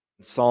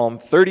Psalm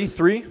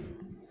 33.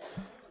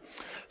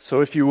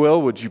 So if you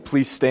will, would you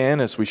please stand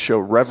as we show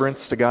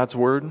reverence to God's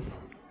word?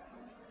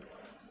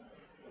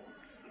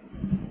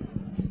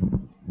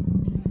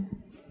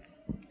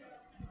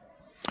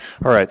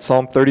 All right,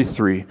 Psalm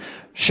 33.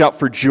 Shout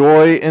for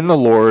joy in the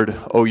Lord,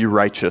 O you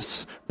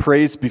righteous.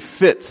 Praise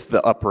befits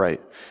the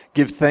upright.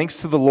 Give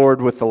thanks to the Lord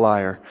with the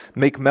lyre.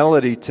 Make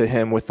melody to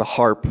him with the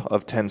harp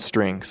of 10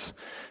 strings.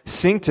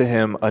 Sing to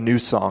him a new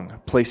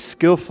song. Play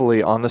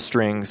skillfully on the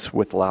strings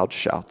with loud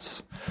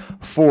shouts.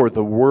 For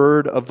the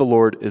word of the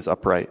Lord is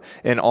upright,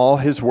 and all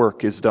his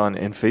work is done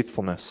in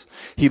faithfulness.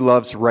 He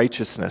loves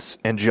righteousness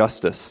and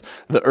justice.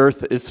 The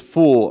earth is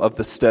full of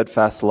the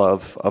steadfast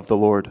love of the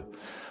Lord.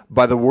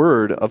 By the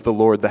word of the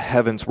Lord the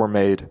heavens were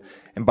made,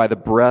 and by the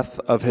breath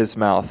of his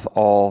mouth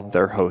all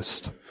their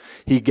host.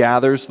 He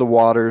gathers the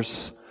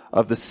waters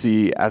of the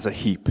sea as a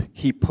heap.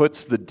 He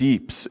puts the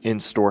deeps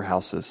in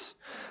storehouses.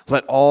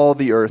 Let all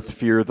the earth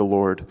fear the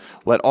Lord.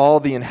 Let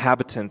all the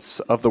inhabitants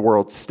of the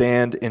world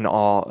stand in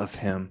awe of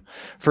him.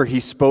 For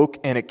he spoke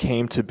and it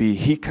came to be.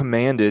 He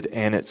commanded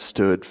and it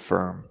stood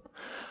firm.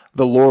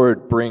 The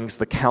Lord brings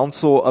the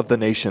counsel of the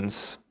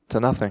nations to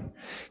nothing.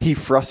 He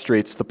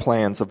frustrates the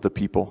plans of the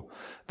people.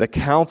 The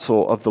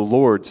counsel of the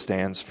Lord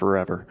stands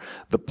forever,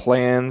 the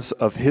plans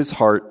of his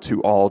heart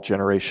to all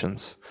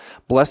generations.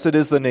 Blessed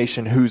is the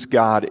nation whose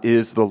God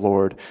is the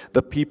Lord,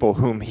 the people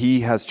whom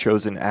he has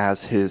chosen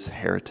as his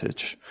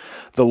heritage.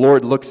 The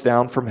Lord looks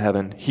down from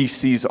heaven. He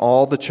sees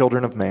all the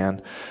children of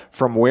man.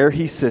 From where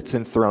he sits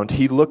enthroned,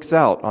 he looks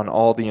out on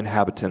all the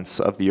inhabitants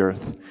of the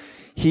earth.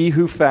 He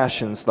who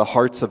fashions the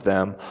hearts of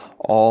them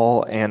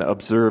all and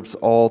observes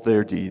all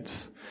their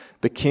deeds.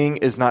 The king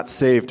is not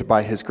saved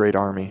by his great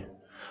army.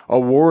 A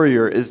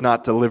warrior is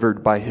not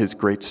delivered by his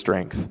great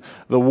strength.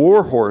 The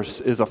war horse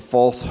is a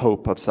false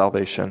hope of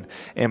salvation,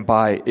 and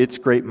by its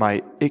great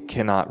might it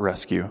cannot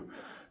rescue.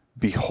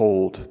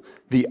 Behold,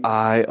 the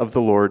eye of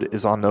the Lord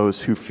is on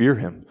those who fear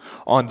him,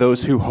 on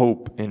those who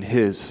hope in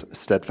his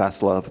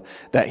steadfast love,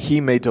 that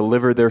he may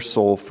deliver their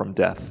soul from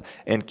death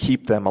and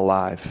keep them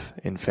alive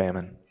in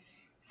famine.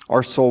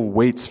 Our soul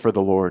waits for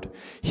the Lord.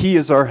 He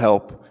is our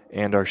help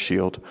and our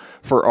shield,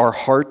 for our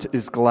heart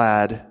is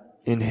glad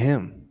in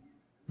him,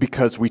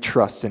 because we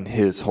trust in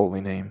his holy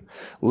name.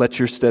 Let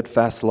your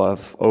steadfast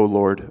love, O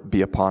Lord,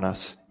 be upon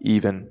us,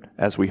 even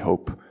as we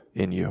hope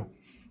in you.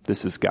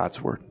 This is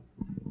God's word.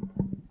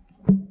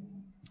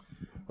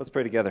 Let's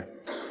pray together.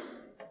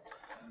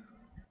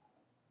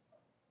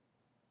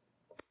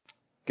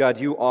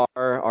 God, you are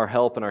our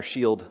help and our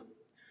shield.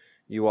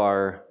 You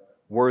are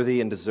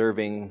worthy and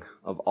deserving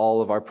of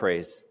all of our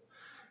praise.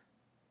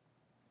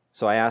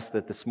 So I ask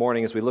that this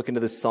morning, as we look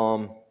into this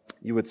psalm,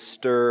 you would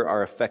stir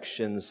our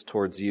affections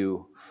towards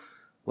you.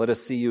 Let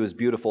us see you as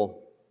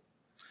beautiful,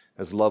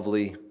 as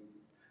lovely,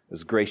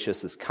 as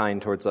gracious, as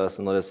kind towards us,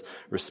 and let us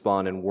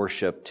respond in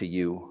worship to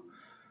you.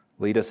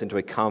 Lead us into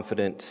a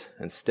confident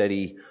and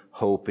steady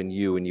hope in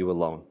you and you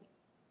alone.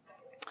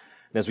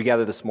 And as we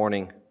gather this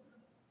morning,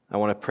 I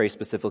want to pray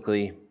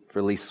specifically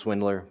for Lee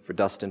Swindler, for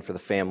Dustin, for the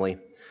family.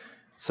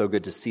 It's so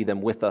good to see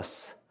them with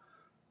us.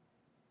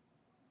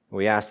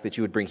 We ask that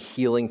you would bring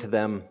healing to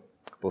them,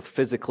 both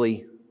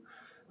physically,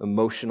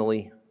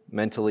 emotionally,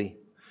 mentally.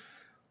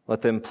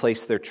 Let them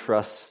place their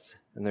trust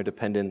and their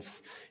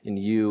dependence in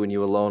you and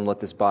you alone. Let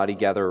this body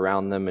gather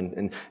around them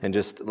and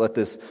just let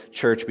this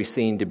church be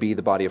seen to be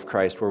the body of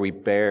Christ, where we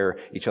bear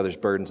each other's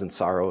burdens and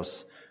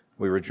sorrows.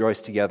 We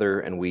rejoice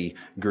together and we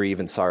grieve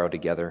and sorrow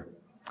together.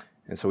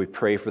 And so we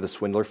pray for the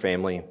Swindler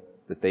family,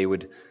 that they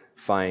would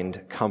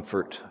find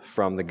comfort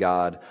from the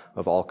God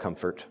of all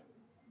comfort,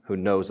 who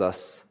knows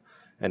us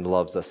and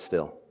loves us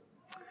still.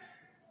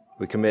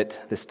 We commit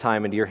this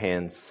time into your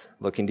hands,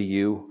 looking to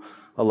you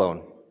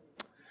alone.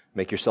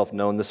 Make yourself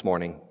known this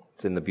morning.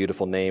 It's in the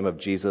beautiful name of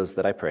Jesus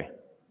that I pray.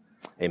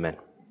 Amen.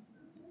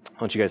 Why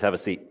don't you guys have a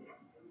seat?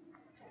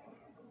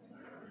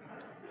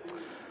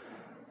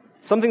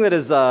 Something that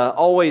has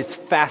always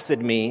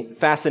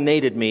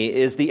fascinated me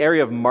is the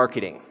area of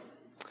marketing.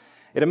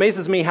 It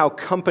amazes me how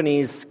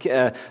companies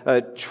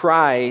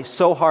try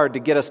so hard to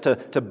get us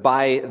to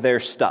buy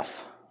their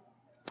stuff.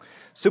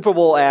 Super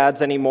Bowl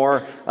ads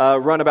anymore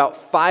run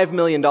about $5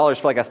 million for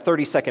like a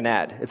 30-second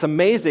ad. It's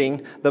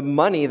amazing the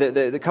money that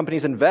the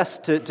companies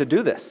invest to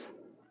do this.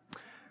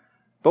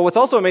 But what's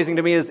also amazing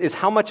to me is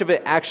how much of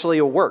it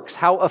actually works,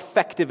 how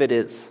effective it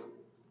is.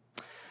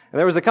 And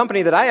there was a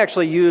company that I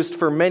actually used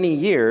for many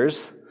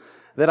years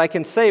that I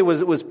can say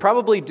was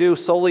probably due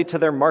solely to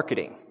their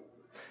marketing.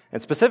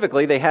 And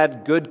specifically, they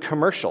had good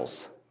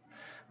commercials.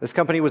 This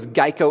company was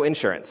Geico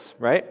Insurance,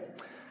 right?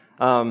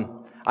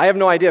 I have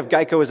no idea if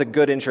Geico is a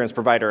good insurance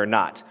provider or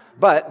not,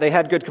 but they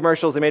had good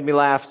commercials. They made me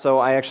laugh, so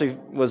I actually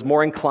was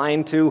more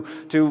inclined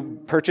to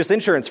purchase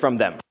insurance from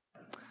them.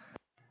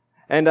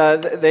 And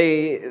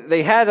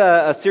they had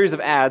a series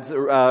of ads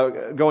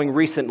going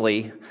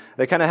recently.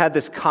 They kind of had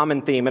this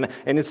common theme, and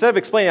instead of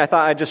explaining, I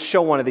thought I'd just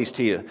show one of these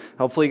to you.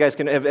 Hopefully, you guys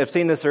can have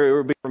seen this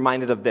or be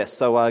reminded of this.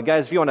 So,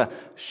 guys, if you want to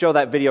show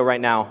that video right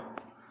now,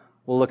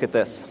 we'll look at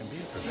this.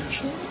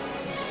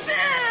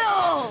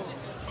 Phil!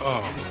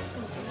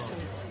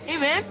 Hey,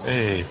 man.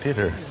 Hey,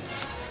 Peter.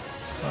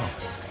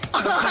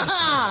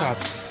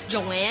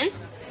 Joanne,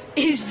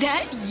 is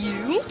that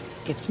you?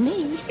 It's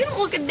me. You don't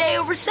look a day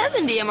over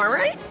 70, am I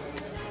right?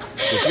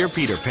 If you're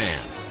Peter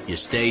Pan, you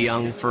stay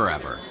young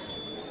forever.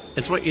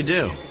 It's what you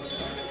do.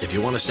 If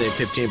you want to save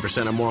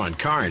 15% or more on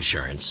car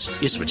insurance,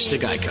 you switch to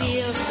Geico.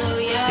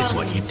 It's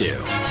what you do.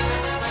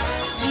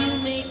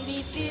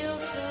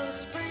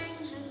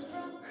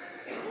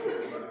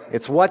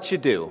 It's what you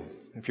do.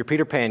 If you're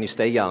Peter Pan, you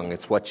stay young.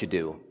 It's what you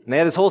do. And they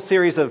had this whole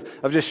series of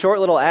just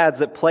short little ads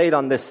that played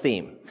on this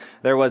theme.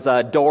 There was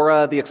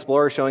Dora the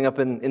Explorer showing up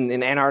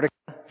in Antarctica.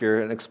 If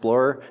you're an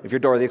explorer, if you're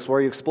Dora the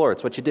Explorer, you explore.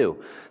 It's what you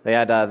do. They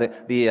had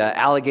the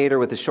alligator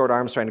with his short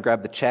arms trying to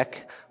grab the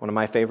check, one of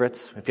my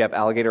favorites. If you have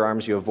alligator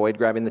arms, you avoid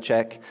grabbing the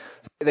check.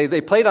 So they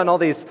played on all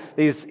these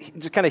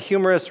just kind of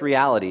humorous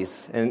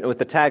realities and with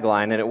the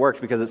tagline, and it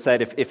worked because it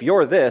said, if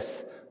you're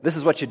this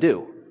is what you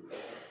do.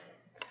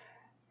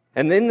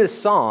 And in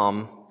this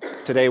psalm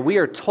today, we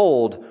are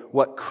told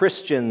what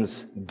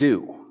Christians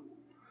do.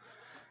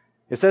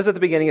 It says at the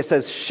beginning, it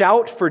says,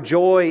 shout for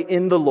joy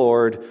in the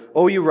Lord,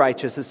 O you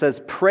righteous. It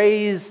says,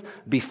 praise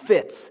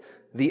befits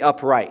the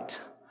upright.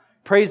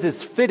 Praise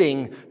is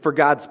fitting for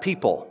God's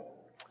people.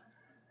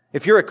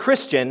 If you're a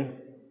Christian,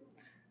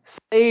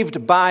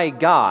 saved by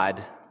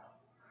God,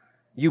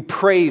 you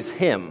praise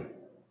Him.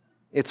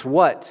 It's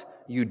what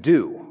you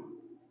do.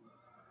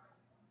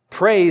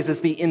 Praise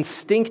is the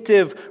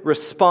instinctive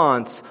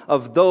response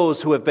of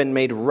those who have been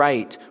made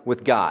right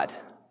with God.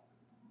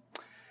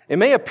 It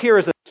may appear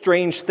as a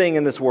strange thing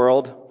in this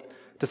world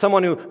to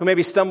someone who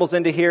maybe stumbles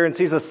into here and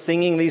sees us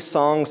singing these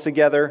songs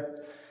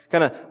together,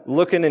 kind of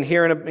looking and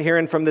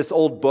hearing from this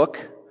old book.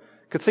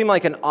 It could seem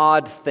like an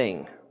odd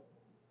thing.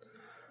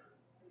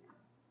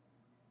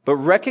 But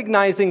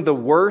recognizing the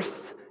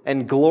worth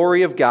and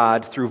glory of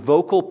God through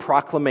vocal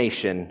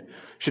proclamation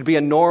should be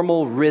a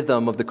normal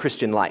rhythm of the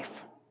Christian life.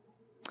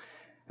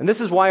 And this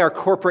is why our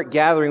corporate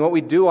gathering, what we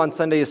do on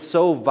Sunday, is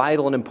so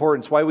vital and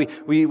important. It's why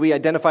we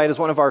identify it as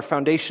one of our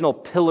foundational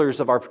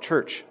pillars of our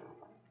church.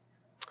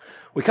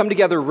 We come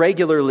together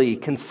regularly,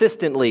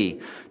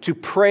 consistently, to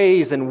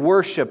praise and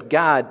worship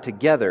God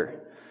together.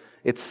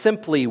 It's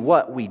simply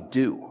what we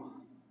do.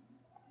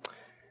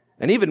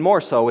 And even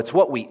more so, it's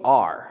what we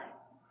are.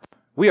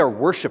 We are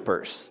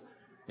worshipers.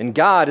 And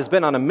God has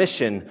been on a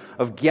mission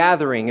of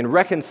gathering and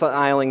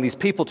reconciling these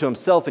people to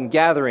Himself and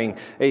gathering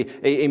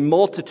a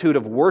multitude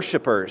of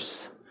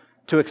worshipers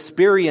to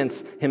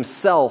experience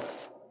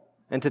Himself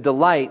and to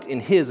delight in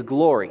His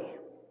glory.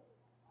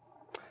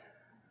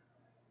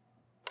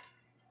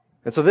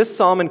 And so this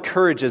psalm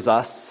encourages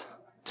us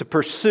to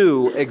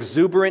pursue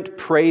exuberant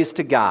praise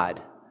to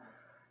God.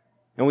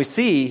 And we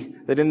see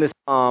that in this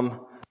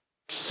psalm,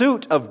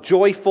 pursuit of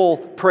joyful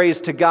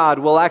praise to God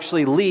will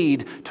actually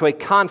lead to a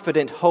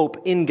confident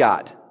hope in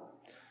God.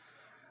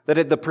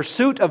 That the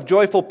pursuit of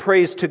joyful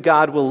praise to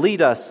God will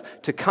lead us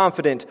to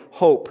confident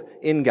hope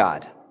in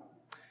God.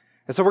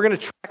 And so we're going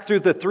to track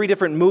through the three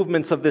different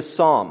movements of this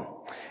psalm.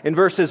 In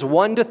verses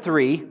 1 to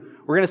 3,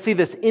 we're going to see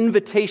this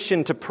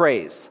invitation to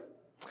praise.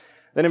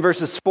 Then in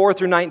verses 4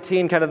 through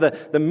 19, kind of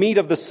the meat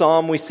of the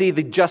psalm, we see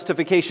the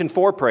justification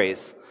for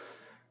praise.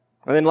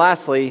 And then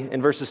lastly, in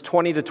verses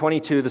 20 to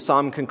 22, the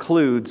psalm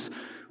concludes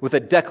with a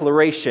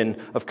declaration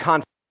of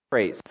confident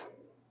praise.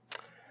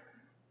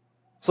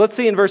 So let's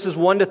see in verses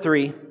 1 to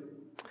 3,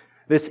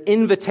 this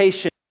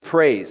invitation to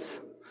praise.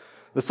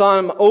 The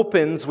psalm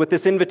opens with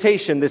this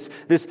invitation,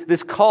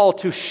 this call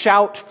to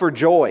shout for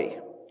joy.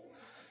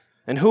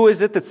 And who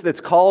is it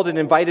that's called and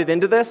invited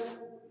into this?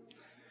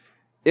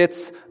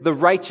 It's the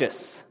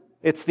righteous.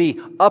 It's the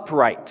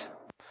upright.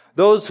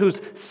 Those whose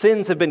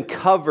sins have been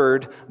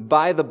covered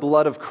by the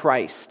blood of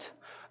Christ.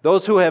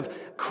 Those who have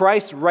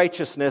Christ's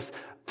righteousness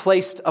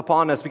placed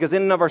upon us, because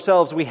in and of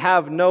ourselves we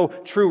have no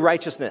true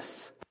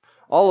righteousness.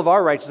 All of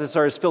our righteousness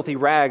are as filthy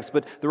rags,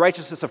 but the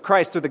righteousness of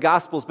Christ through the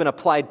gospel has been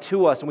applied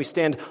to us, and we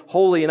stand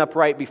holy and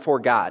upright before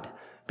God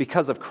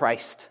because of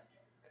Christ.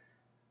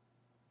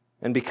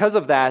 And because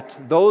of that,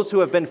 those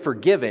who have been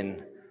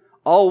forgiven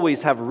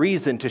always have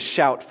reason to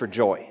shout for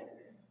joy.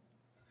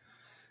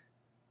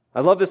 I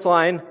love this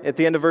line at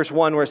the end of verse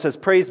 1 where it says,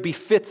 praise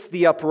befits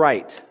the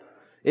upright.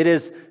 It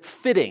is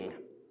fitting.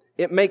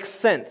 It makes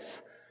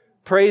sense.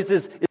 Praise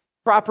is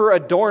proper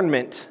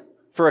adornment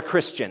for a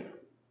Christian.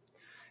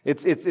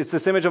 It's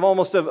this image of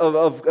almost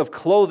of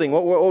clothing,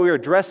 what we are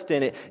dressed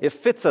in. It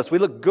fits us. We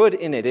look good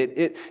in it.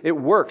 It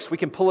works. We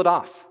can pull it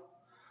off.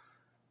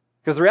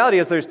 Because the reality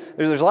is there's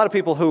a lot of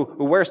people who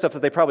wear stuff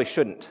that they probably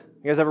shouldn't.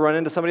 You guys ever run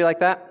into somebody like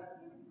that?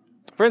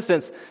 For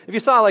instance, if you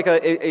saw like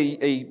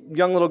a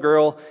young little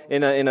girl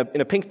in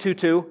a pink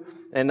tutu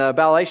and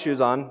ballet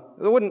shoes on,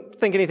 I wouldn't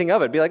think anything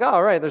of it. It'd be like, oh,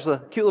 all right, there's a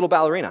cute little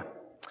ballerina.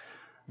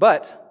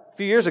 But a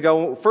few years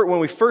ago, when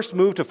we first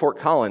moved to Fort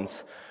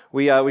Collins,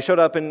 we showed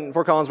up in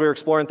Fort Collins, we were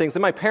exploring things,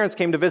 then my parents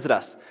came to visit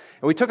us.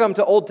 And we took them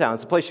to Old Town.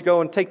 It's the place you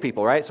go and take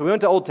people, right? So we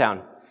went to Old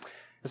Town.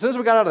 As soon as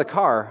we got out of the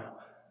car,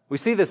 we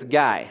see this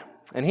guy,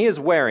 and he is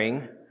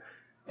wearing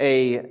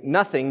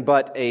nothing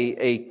but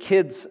a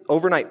kid's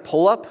overnight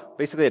pull-up,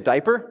 basically a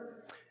diaper,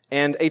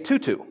 and a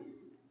tutu.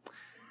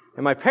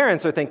 And my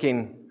parents are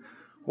thinking,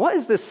 what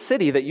is this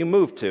city that you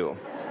moved to?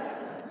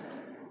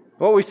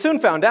 What we soon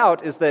found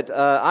out is that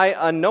I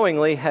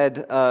unknowingly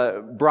had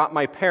brought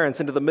my parents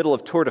into the middle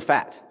of Tour de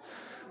Fat.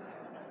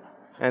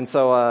 And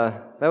so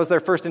that was their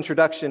first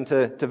introduction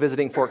to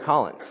visiting Fort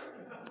Collins.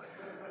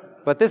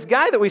 But this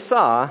guy that we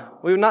saw,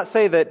 we would not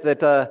say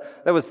that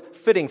was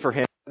fitting for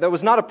him. That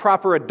was not a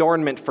proper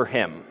adornment for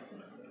him.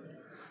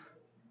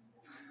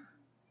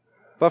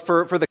 But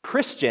for the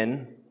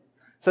Christian,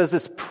 it says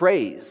this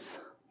praise.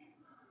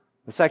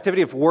 This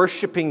activity of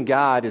worshiping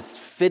God is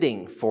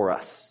fitting for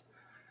us.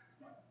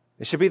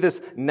 It should be this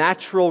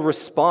natural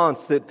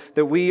response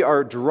that we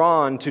are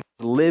drawn to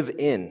live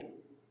in.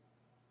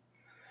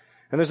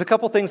 And there's a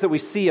couple things that we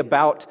see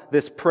about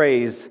this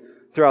praise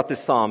throughout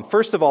this psalm.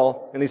 First of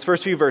all, in these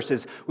first few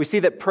verses, we see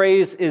that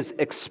praise is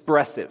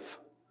expressive.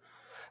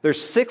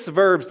 There's 6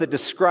 verbs that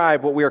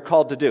describe what we are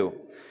called to do.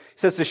 It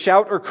says to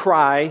shout or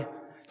cry. It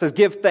says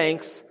give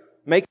thanks,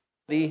 make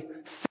melody,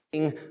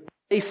 sing,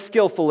 play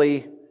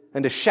skillfully,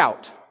 and to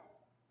shout.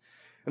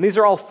 And these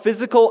are all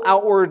physical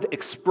outward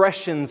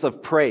expressions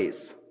of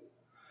praise.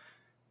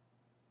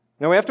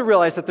 Now we have to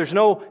realize that there's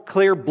no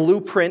clear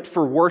blueprint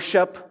for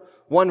worship,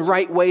 one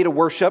right way to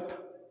worship.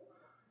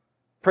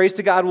 Praise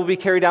to God will be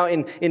carried out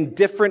in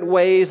different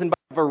ways and by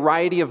a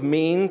variety of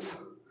means,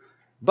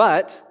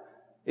 but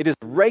it is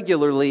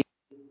regularly,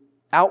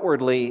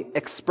 outwardly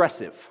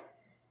expressive.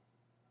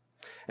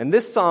 And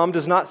this psalm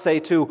does not say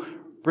to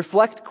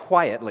reflect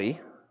quietly,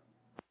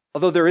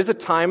 although there is a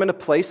time and a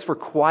place for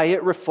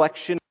quiet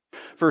reflection,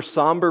 for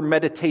somber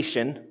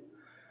meditation,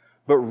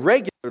 but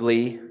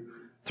regularly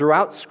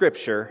throughout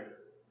Scripture,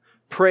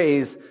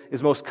 praise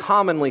is most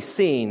commonly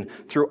seen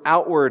through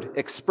outward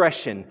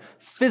expression,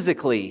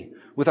 physically,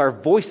 with our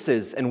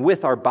voices and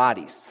with our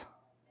bodies.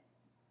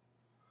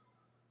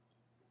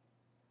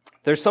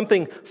 There's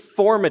something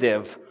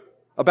formative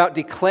about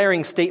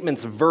declaring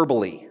statements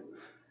verbally.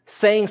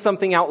 Saying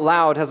something out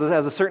loud has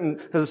a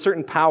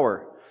certain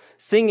power.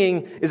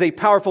 Singing is a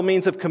powerful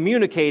means of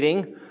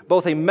communicating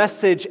both a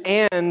message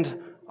and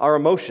our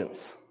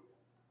emotions.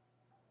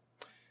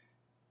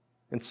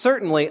 And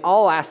certainly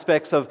all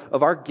aspects of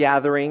our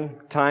gathering,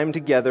 time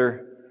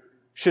together,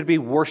 should be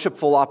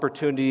worshipful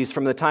opportunities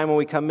from the time when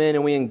we come in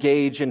and we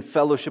engage in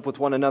fellowship with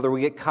one another.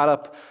 We get caught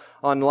up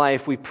on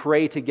life. We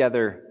pray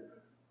together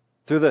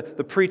through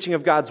the preaching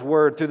of God's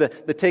Word, through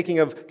the taking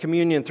of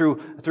communion,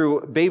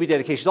 through baby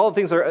dedications. All of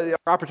things are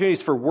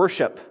opportunities for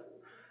worship.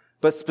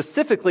 But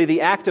specifically,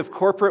 the act of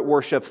corporate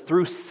worship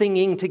through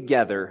singing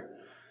together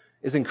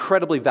is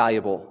incredibly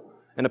valuable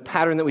and a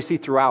pattern that we see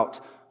throughout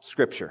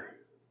Scripture.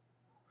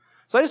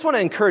 So I just want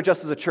to encourage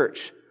us as a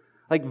church,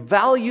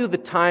 value the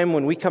time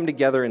when we come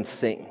together and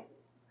sing.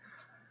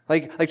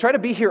 Try to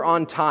be here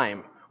on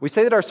time. We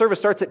say that our service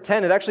starts at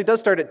 10. It actually does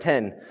start at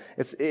 10.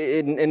 It's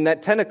in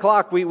that 10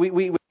 o'clock,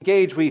 we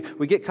engage, we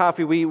get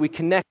coffee, we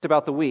connect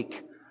about the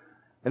week.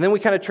 And then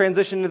we kind of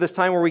transition into this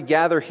time where we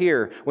gather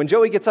here. When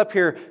Joey gets up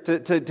here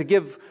to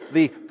give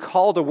the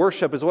call to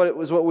worship is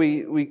what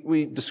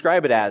we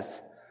describe it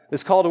as.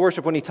 This call to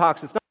worship when he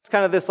talks. It's not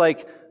kind of this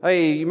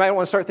hey, you might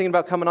want to start thinking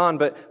about coming on,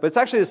 but it's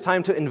actually this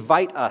time to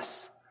invite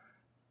us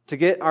to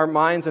get our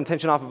minds and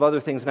attention off of other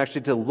things and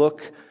actually to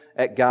look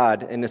at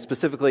God and to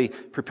specifically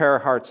prepare our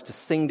hearts to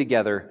sing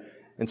together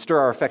and stir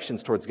our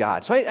affections towards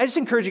God. So I just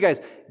encourage you guys,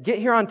 get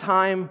here on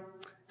time,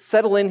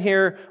 settle in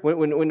here.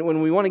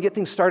 When we want to get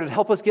things started,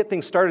 help us get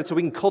things started so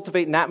we can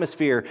cultivate an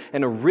atmosphere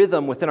and a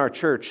rhythm within our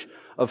church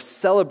of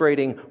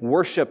celebrating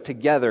worship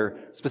together,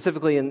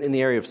 specifically in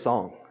the area of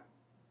song.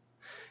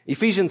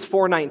 Ephesians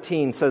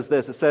 4:19 says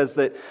this. It says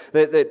that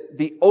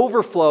the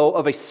overflow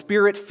of a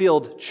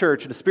Spirit-filled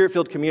church, a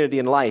Spirit-filled community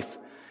in life,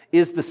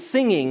 is the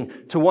singing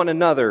to one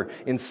another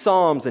in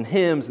psalms and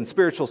hymns and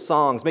spiritual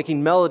songs,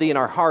 making melody in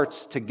our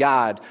hearts to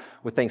God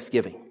with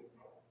thanksgiving.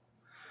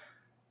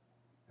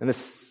 And the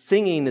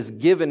singing is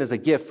given as a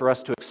gift for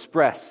us to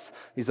express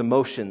these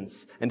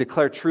emotions and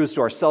declare truths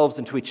to ourselves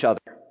and to each other.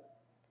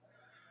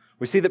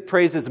 We see that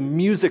praise is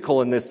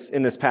musical in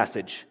this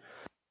passage.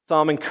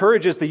 Psalm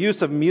encourages the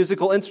use of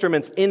musical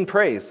instruments in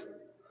praise.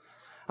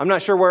 I'm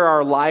not sure where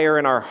our lyre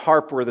and our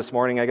harp were this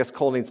morning. I guess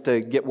Cole needs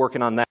to get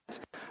working on that.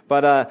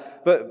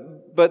 But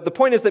the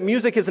point is that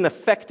music is an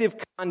effective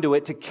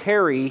conduit to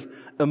carry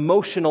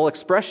emotional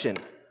expression.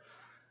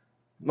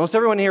 Most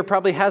everyone here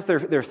probably has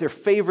their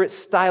favorite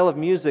style of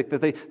music,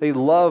 that they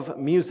love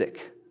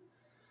music.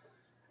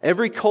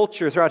 Every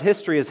culture throughout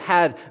history has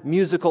had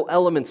musical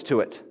elements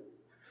to it.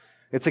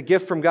 It's a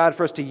gift from God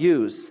for us to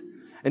use.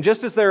 And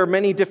just as there are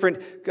many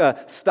different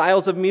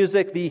styles of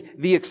music,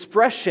 the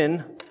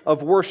expression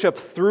of worship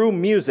through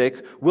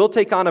music will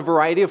take on a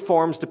variety of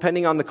forms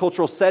depending on the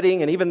cultural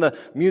setting and even the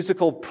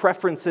musical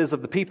preferences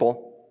of the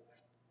people.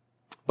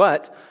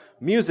 But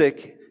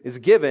music is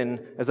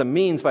given as a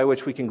means by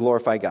which we can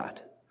glorify God.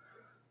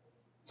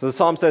 So the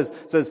psalm says,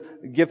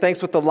 give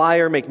thanks with the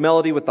lyre, make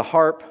melody with the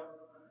harp.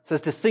 It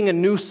says to sing a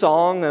new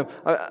song.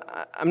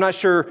 I'm not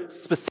sure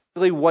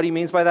specifically what he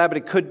means by that, but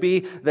it could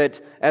be that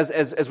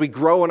as we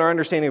grow in our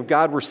understanding of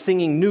God, we're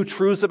singing new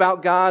truths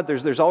about God.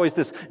 There's always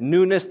this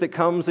newness that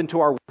comes into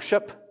our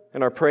worship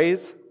and our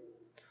praise.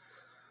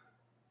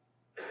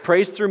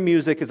 Praise through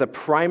music is a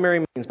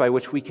primary means by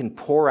which we can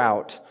pour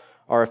out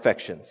our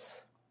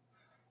affections.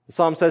 The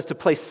psalm says to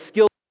play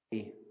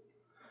skillfully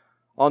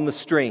on the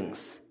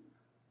strings.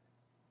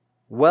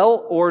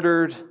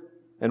 Well-ordered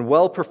and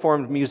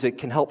well-performed music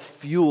can help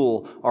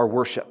fuel our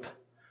worship.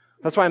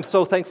 That's why I'm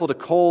so thankful to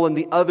Cole and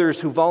the others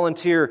who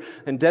volunteer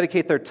and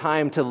dedicate their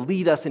time to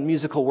lead us in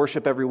musical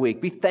worship every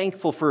week. Be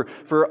thankful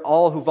for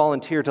all who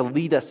volunteer to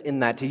lead us in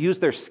that, to use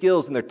their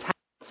skills and their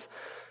talents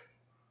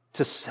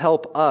to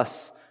help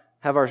us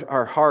have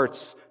our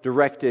hearts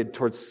directed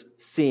towards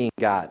seeing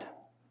God.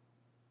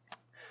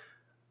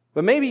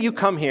 But maybe you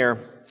come here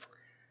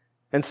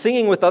and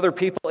singing with other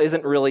people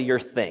isn't really your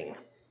thing.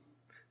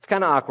 It's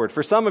kind of awkward.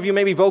 For some of you,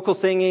 maybe vocal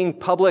singing,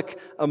 public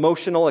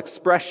emotional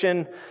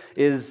expression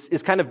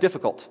is kind of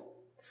difficult.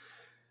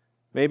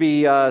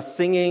 Maybe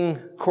singing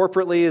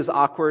corporately is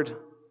awkward.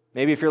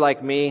 Maybe if you're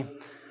like me,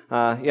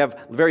 you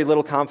have very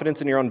little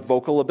confidence in your own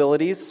vocal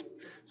abilities.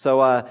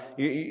 So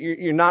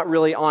you're not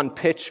really on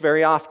pitch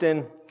very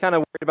often, kind of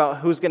worried about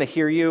who's going to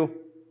hear you.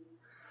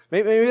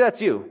 Maybe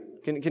that's you.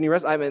 Can you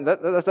rest? I mean,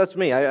 that's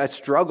me. I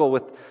struggle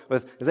with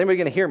is anybody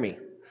going to hear me?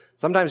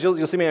 Sometimes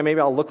you'll see me, and maybe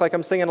I'll look like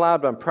I'm singing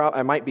loud, but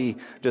I might be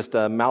just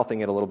mouthing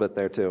it a little bit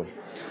there too.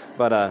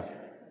 But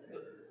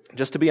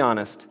just to be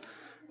honest.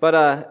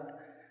 But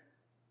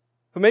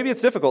maybe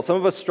it's difficult. Some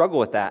of us struggle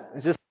with that.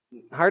 It's just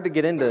hard to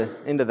get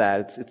into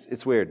that.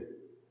 It's weird.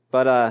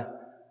 But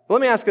let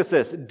me ask us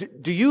this.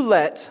 Do you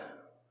let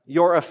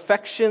your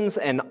affections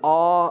and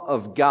awe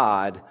of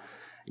God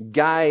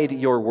guide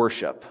your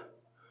worship?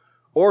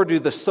 Or do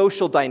the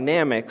social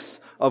dynamics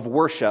of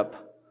worship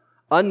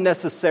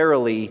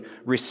unnecessarily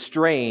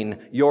restrain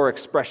your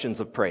expressions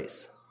of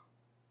praise?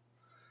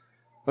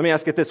 Let me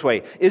ask it this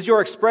way. Is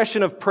your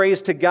expression of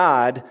praise to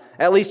God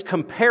at least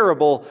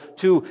comparable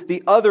to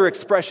the other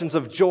expressions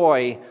of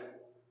joy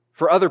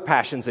for other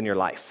passions in your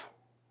life?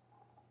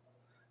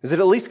 Is it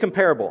at least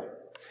comparable?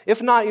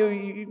 If not,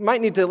 you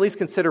might need to at least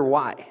consider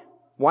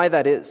why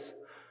that is.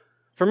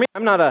 For me,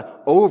 I'm not an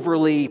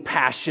overly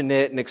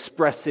passionate and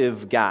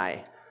expressive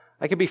guy.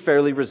 I can be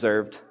fairly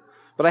reserved.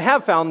 But I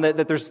have found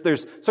that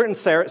there's certain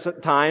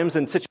times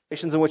and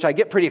situations in which I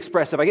get pretty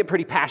expressive. I get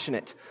pretty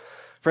passionate.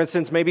 For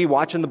instance, maybe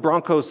watching the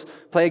Broncos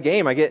play a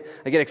game, I get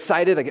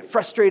excited, I get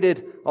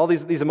frustrated. All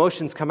these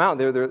emotions come out.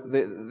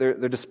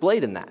 They're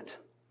displayed in that.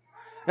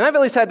 And I've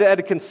at least had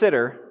to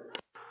consider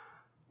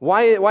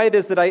why it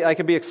is that I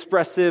can be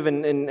expressive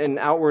and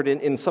outward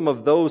in some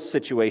of those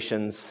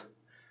situations,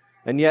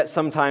 and yet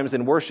sometimes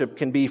in worship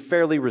can be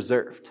fairly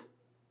reserved.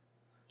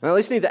 And I at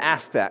least need to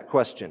ask that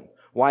question,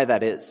 why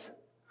that is.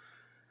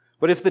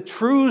 But if the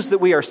truths that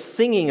we are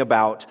singing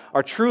about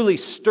are truly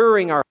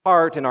stirring our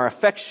heart and our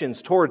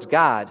affections towards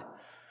God,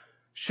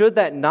 should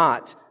that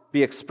not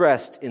be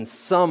expressed in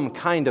some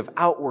kind of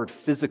outward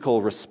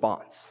physical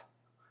response?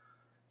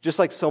 Just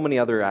like so many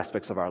other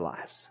aspects of our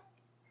lives.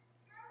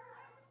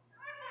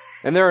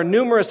 And there are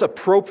numerous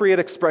appropriate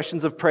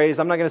expressions of praise.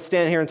 I'm not going to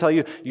stand here and tell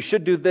you, you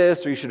should do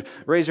this, or you should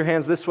raise your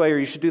hands this way, or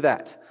you should do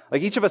that.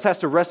 Like each of us has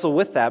to wrestle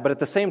with that, but at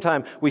the same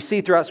time, we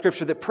see throughout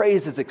Scripture that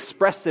praise is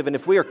expressive, and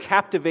if we are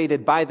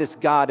captivated by this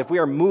God, if we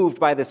are moved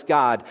by this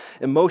God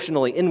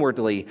emotionally,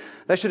 inwardly,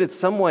 that should in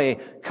some way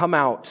come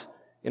out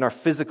in our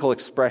physical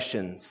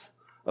expressions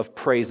of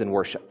praise and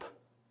worship.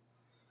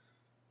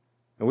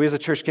 And we as a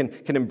church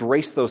can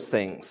embrace those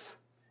things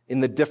in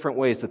the different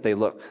ways that they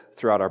look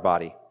throughout our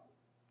body.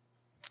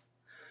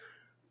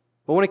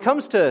 But when it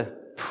comes to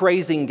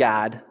praising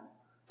God,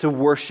 to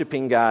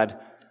worshiping God,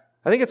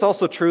 I think it's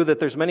also true that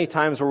there's many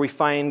times where we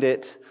find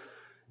it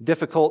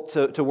difficult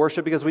to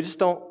worship because we just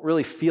don't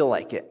really feel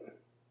like it.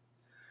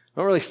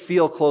 Don't really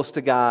feel close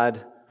to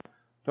God.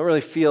 Don't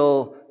really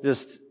feel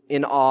just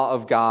in awe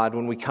of God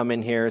when we come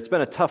in here. It's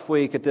been a tough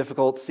week, a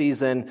difficult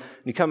season.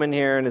 You come in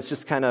here and it's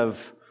just kind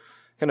of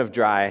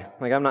dry.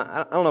 Like I don't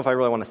know if I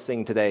really want to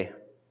sing today.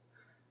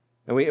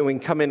 And we can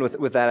come in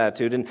with that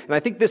attitude. And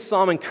I think this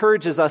psalm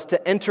encourages us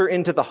to enter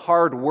into the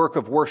hard work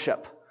of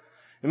worship.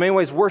 In many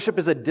ways, worship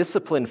is a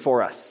discipline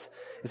for us.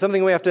 It's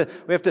something we have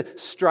to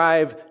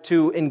strive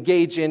to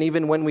engage in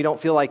even when we don't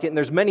feel like it. And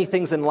there's many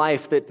things in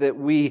life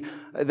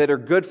that are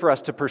good for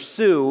us to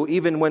pursue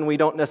even when we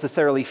don't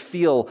necessarily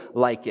feel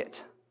like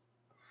it.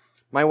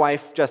 My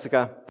wife,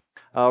 Jessica,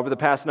 over the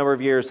past number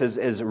of years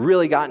has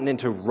really gotten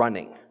into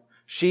running.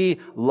 She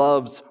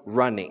loves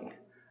running.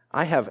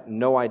 I have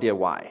no idea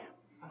why.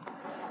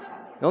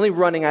 The only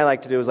running I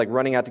like to do is like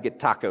running out to get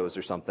tacos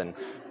or something.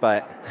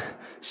 But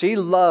she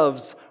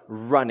loves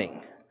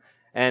running.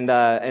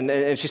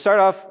 And she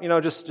started off,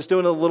 just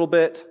doing a little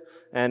bit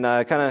and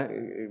kind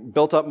of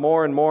built up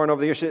more and more and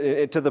over the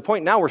years to the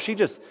point now where she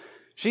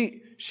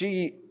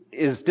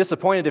is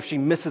disappointed if she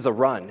misses a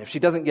run, if she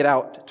doesn't get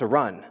out to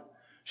run.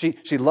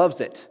 She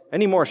loves it.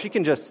 Anymore,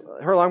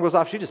 her alarm goes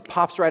off, she just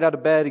pops right out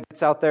of bed,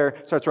 gets out there,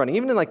 starts running.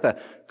 Even in like the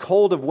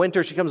cold of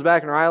winter, she comes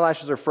back and her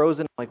eyelashes are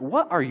frozen. I'm like,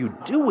 what are you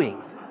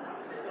doing?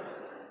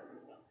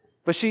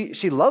 But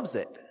she loves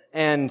it.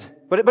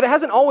 But it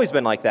hasn't always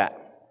been like that.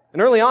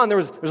 And early on,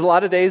 there's a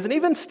lot of days, and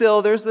even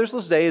still, there's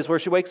those days where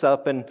she wakes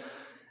up and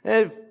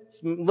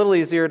it's a little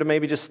easier to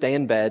maybe just stay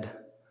in bed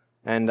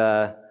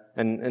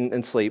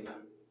and sleep.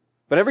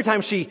 But every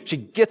time she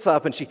gets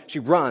up and she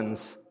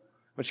runs,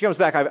 when she comes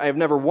back, I've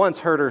never once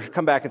heard her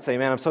come back and say,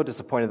 man, I'm so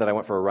disappointed that I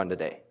went for a run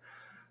today.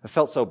 I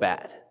felt so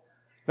bad.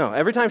 No,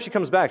 every time she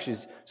comes back,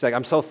 she's like,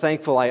 I'm so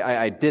thankful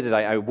I did it.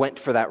 I went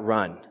for that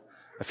run.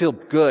 I feel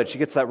good. She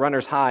gets that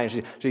runner's high,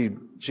 and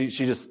she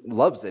just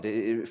loves it.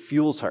 It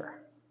fuels her.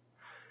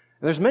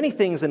 And there's many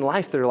things in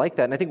life that are like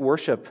that, and I think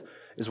worship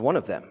is one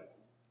of them.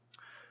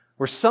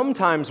 Where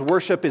sometimes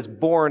worship is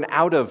born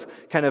out of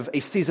kind of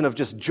a season of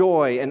just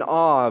joy and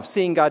awe of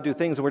seeing God do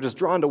things, and we're just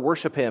drawn to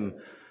worship Him.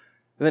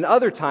 And then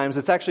other times,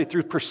 it's actually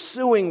through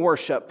pursuing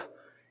worship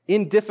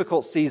in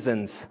difficult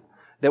seasons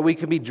that we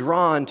can be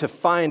drawn to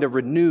find a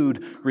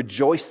renewed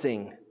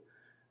rejoicing.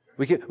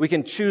 We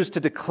can choose to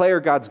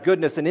declare God's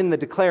goodness, and in the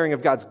declaring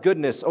of God's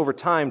goodness over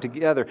time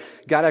together,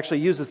 God actually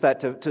uses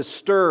that to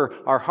stir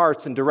our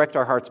hearts and direct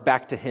our hearts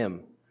back to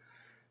Him.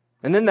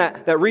 And then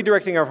that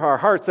redirecting of our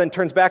hearts then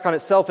turns back on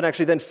itself and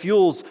actually then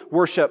fuels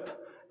worship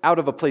out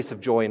of a place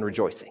of joy and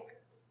rejoicing.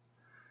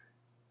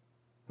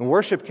 And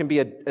worship can be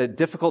a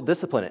difficult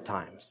discipline at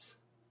times.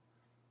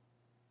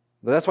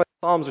 But that's why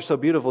the Psalms are so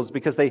beautiful, is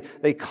because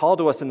they call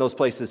to us in those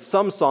places.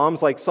 Some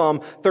Psalms, like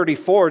Psalm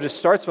 34, just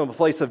starts from a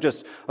place of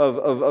just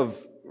of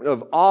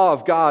awe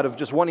of God, of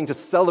just wanting to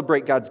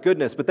celebrate God's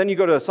goodness. But then you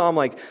go to a Psalm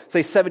like,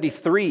 say,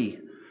 73,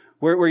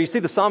 where you see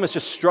the psalmist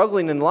just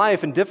struggling in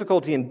life and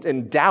difficulty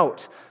and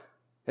doubt.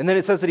 And then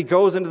it says that he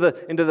goes into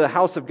the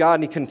house of God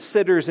and he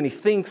considers and he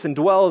thinks and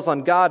dwells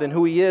on God and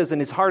who He is, and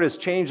his heart has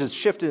changed, has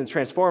shifted and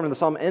transformed. And the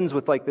psalm ends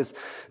with like this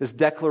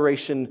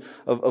declaration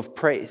of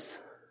praise.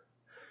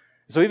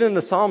 So even in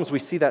the Psalms, we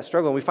see that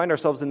struggle, and we find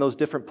ourselves in those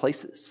different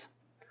places.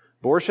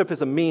 But worship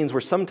is a means where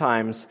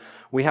sometimes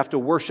we have to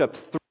worship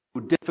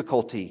through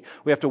difficulty.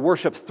 We have to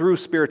worship through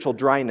spiritual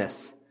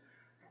dryness.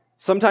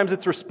 Sometimes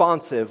it's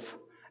responsive,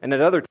 and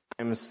at other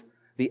times,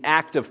 the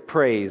act of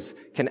praise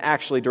can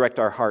actually direct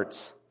our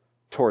hearts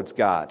towards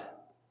God.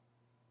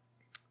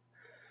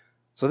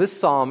 So this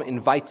psalm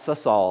invites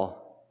us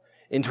all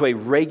into a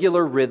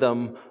regular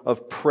rhythm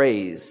of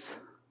praise.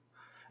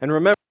 And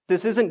remember,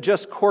 this isn't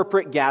just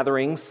corporate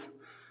gatherings,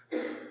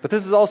 but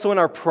this is also in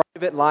our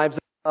private lives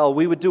as well.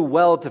 We would do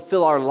well to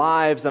fill our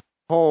lives and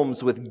our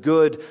homes with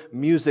good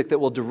music that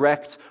will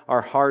direct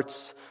our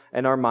hearts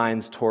and our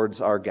minds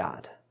towards our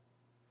God.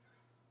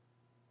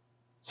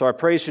 So our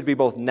praise should be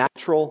both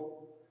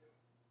natural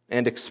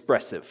and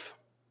expressive.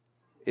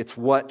 It's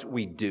what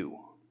we do.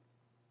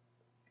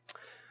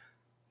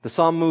 The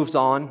psalm moves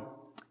on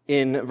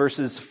in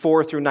verses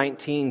 4 through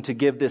 19 to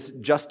give this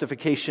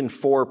justification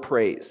for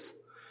praise.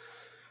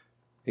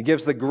 It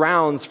gives the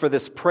grounds for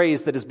this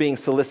praise that is being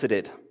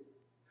solicited.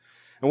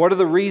 And what are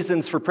the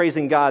reasons for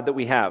praising God that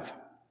we have?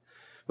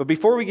 But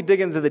before we can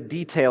dig into the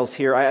details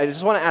here, I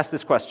just want to ask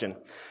this question. It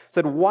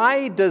said,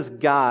 why does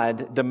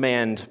God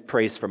demand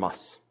praise from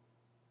us?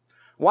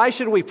 Why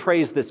should we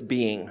praise this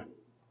being?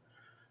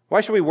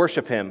 Why should we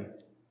worship Him?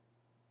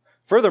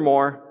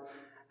 Furthermore,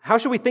 how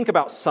should we think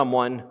about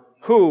someone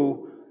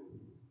who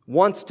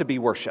wants to be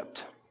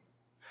worshiped?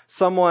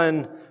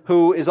 Someone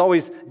who is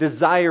always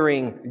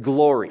desiring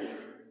glory.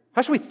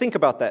 How should we think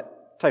about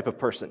that type of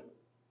person?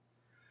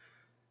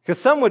 Because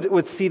some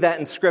would see that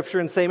in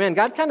Scripture and say, man,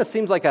 God kind of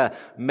seems like a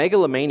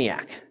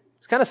megalomaniac.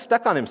 He's kind of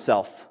stuck on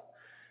himself.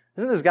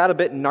 Isn't this God a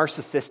bit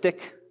narcissistic?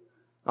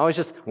 Always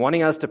just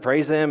wanting us to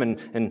praise Him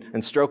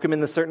and stroke Him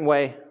in a certain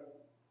way?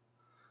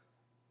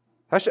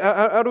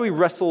 How do we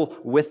wrestle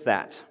with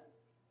that?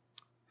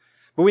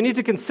 But we need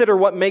to consider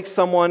what makes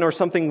someone or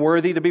something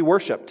worthy to be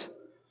worshipped.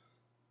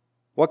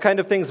 What kind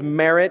of things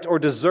merit or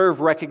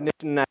deserve recognition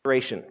and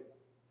adoration?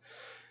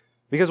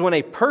 Because when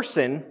a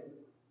person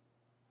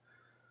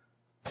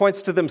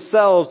points to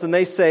themselves and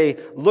they say,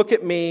 look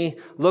at me,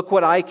 look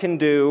what I can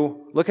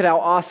do, look at how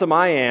awesome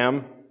I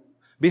am,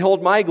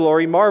 behold my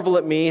glory, marvel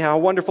at me, how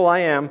wonderful I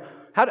am,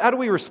 how do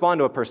we respond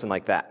to a person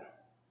like that?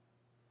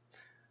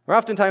 We're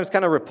oftentimes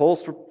kind of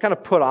repulsed, we're kind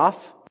of put off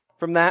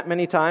from that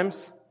many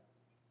times.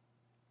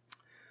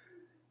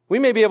 We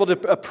may be able to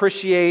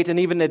appreciate and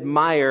even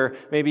admire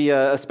maybe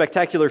a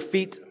spectacular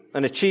feat,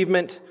 an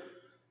achievement,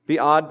 be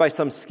awed by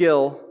some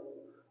skill,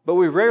 but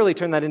we rarely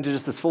turn that into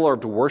just this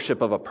full-orbed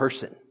worship of a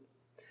person.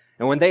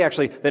 And when they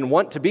actually then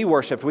want to be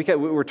worshipped,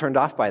 we're turned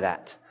off by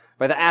that.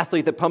 By the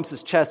athlete that pumps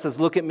his chest, says,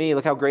 look at me,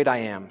 look how great I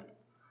am.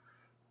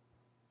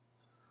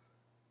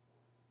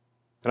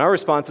 And our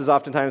response is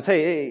oftentimes,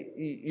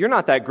 hey, you're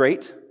not that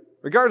great.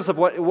 Regardless of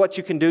what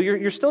you can do,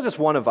 you're still just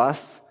one of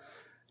us.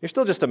 You're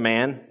still just a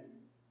man.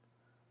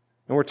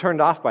 And we're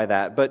turned off by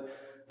that.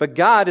 But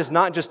God is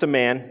not just a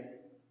man.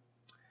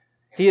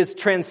 He is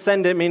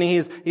transcendent, meaning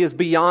he is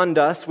beyond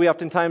us. We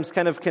oftentimes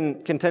kind of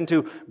can tend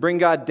to bring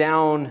God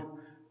down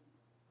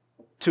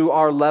to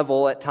our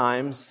level at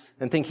times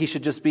and think he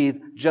should just be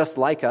just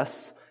like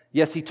us.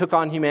 Yes, he took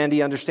on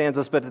humanity, understands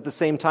us, but at the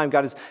same time,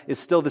 God is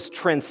still this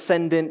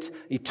transcendent,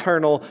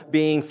 eternal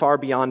being far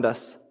beyond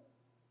us.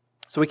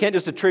 So we can't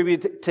just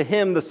attribute to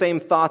him the same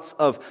thoughts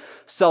of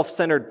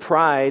self-centered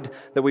pride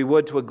that we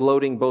would to a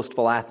gloating,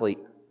 boastful athlete.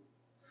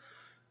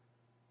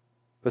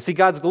 But see,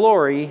 God's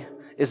glory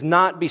is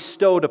not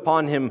bestowed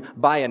upon him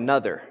by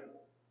another.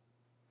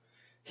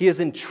 He is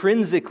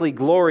intrinsically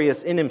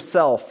glorious in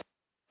himself,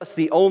 thus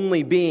the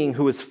only being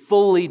who is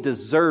fully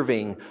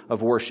deserving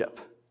of worship.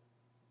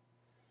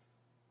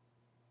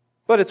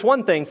 But it's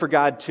one thing for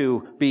God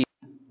to be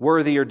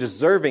worthy or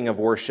deserving of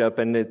worship,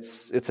 and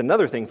it's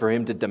another thing for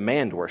him to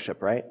demand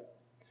worship, right?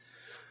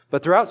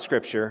 But throughout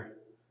Scripture,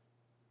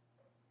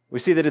 we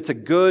see that it's a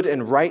good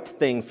and right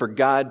thing for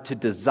God to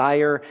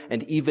desire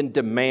and even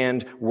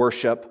demand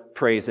worship,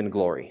 praise, and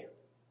glory.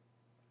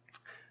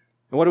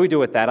 And what do we do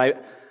with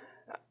that?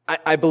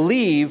 I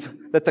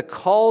believe that the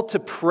call to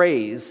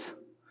praise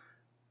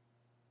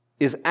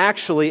is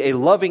actually a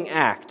loving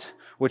act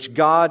which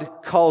God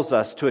calls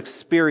us to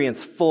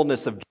experience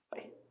fullness of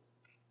joy.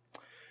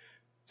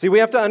 See, we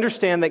have to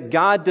understand that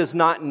God does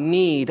not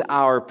need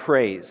our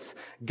praise.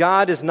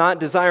 God is not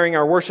desiring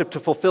our worship to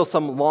fulfill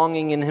some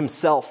longing in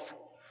himself.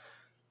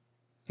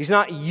 He's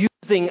not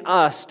using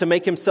us to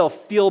make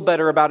himself feel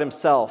better about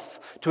himself,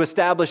 to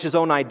establish his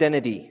own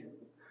identity.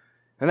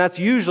 And that's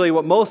usually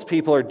what most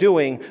people are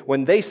doing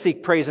when they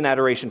seek praise and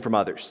adoration from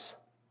others.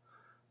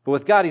 But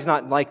with God, he's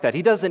not like that.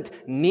 He doesn't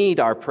need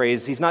our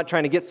praise. He's not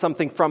trying to get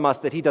something from us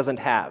that he doesn't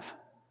have.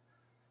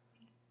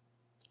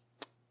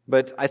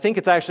 But I think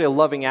it's actually a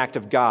loving act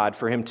of God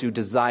for him to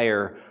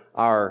desire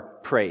our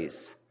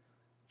praise.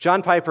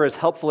 John Piper has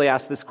helpfully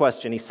asked this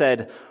question. He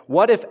said,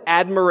 "What if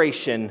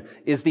admiration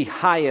is the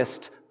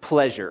highest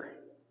pleasure,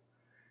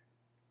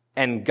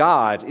 and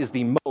God is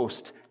the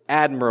most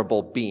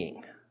admirable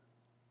being?"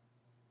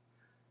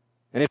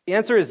 And if the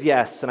answer is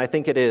yes, and I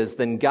think it is,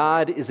 then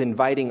God is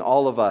inviting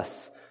all of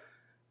us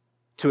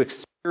to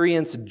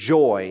experience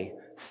joy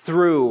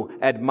through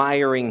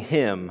admiring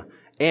him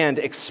and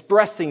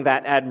expressing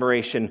that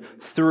admiration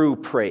through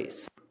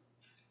praise.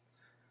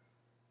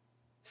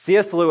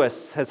 C.S.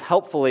 Lewis has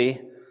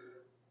helpfully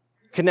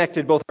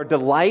connected both our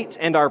delight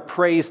and our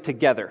praise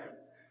together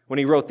when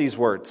he wrote these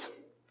words.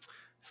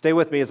 Stay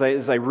with me as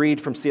I read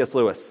from C.S.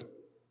 Lewis.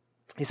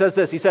 He says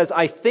this, he says,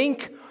 "I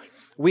think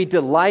we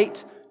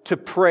delight to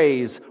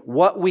praise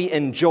what we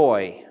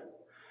enjoy,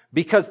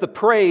 because the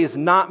praise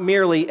not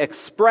merely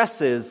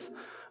expresses,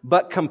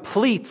 but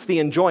completes the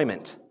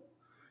enjoyment."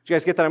 Did you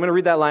guys get that? I'm going to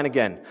read that line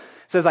again. It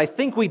says, "I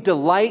think we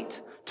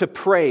delight to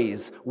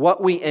praise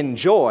what we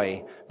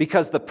enjoy,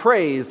 because the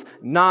praise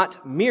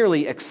not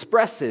merely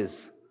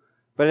expresses,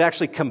 but it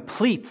actually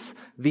completes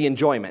the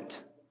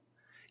enjoyment.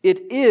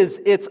 It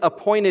is its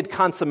appointed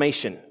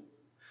consummation."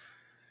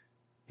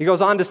 He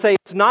goes on to say,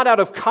 "It's not out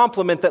of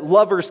compliment that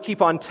lovers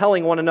keep on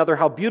telling one another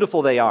how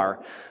beautiful they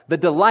are. The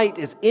delight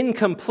is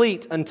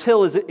incomplete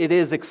until it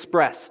is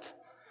expressed.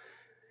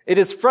 It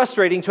is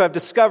frustrating to have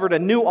discovered a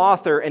new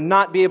author and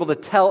not be able to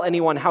tell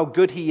anyone how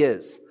good he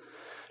is.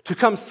 To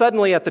come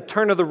suddenly at the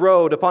turn of the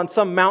road upon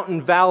some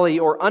mountain valley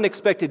or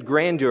unexpected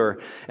grandeur,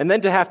 and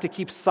then to have to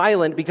keep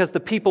silent because the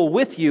people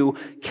with you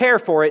care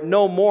for it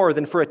no more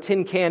than for a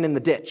tin can in the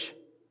ditch.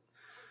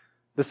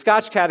 The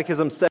Scotch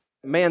Catechism says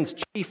man's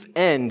chief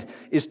end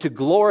is to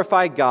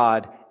glorify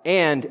God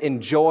and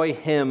enjoy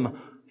him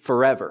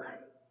forever.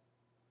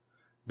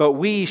 But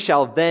we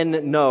shall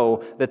then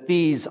know that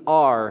these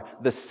are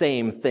the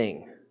same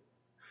thing.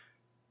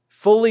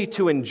 Fully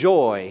to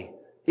enjoy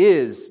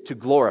is to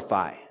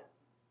glorify.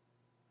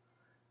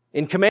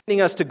 In commanding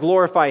us to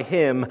glorify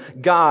him,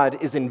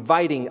 God is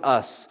inviting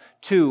us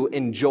to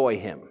enjoy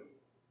him."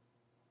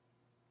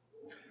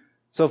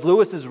 So if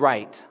Lewis is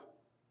right,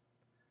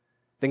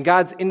 then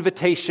God's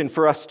invitation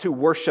for us to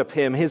worship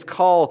him, his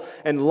call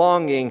and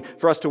longing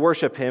for us to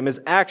worship him, is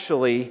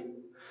actually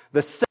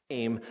the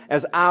same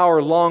as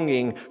our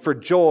longing for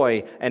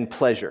joy and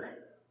pleasure.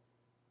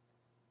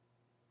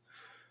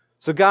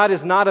 So God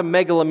is not a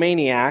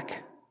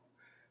megalomaniac,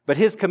 but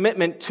his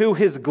commitment to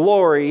his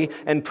glory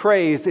and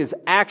praise is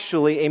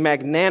actually a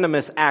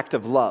magnanimous act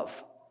of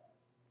love.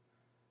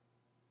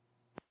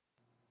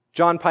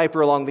 John Piper,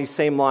 along these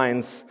same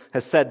lines,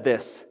 has said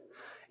this: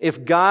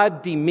 "If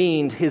God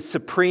demeaned his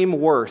supreme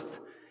worth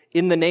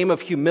in the name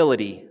of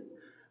humility,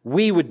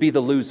 we would be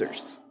the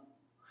losers.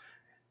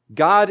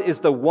 God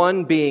is the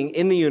one being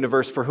in the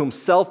universe for whom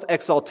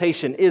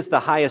self-exaltation is the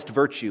highest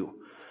virtue.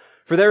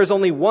 For there is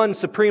only one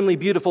supremely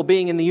beautiful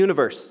being in the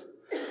universe.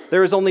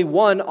 There is only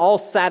one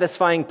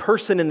all-satisfying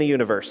person in the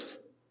universe.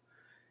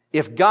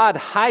 If God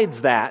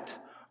hides that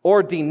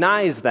or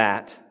denies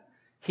that,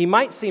 he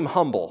might seem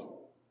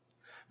humble,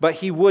 but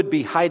he would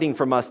be hiding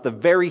from us the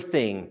very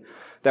thing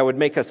that would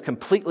make us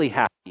completely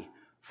happy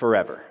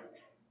forever."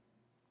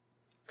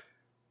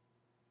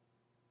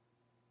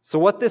 So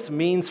what this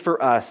means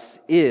for us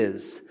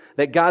is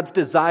that God's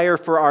desire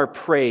for our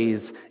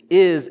praise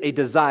is a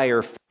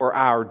desire for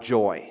our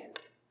joy.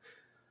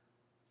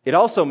 It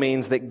also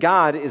means that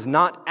God is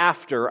not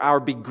after our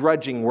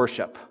begrudging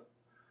worship,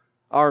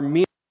 our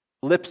mere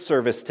lip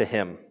service to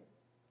Him.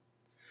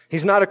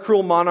 He's not a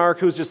cruel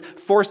monarch who's just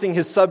forcing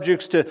his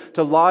subjects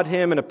to laud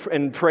Him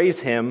and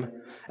praise Him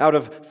out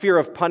of fear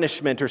of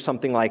punishment or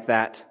something like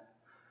that.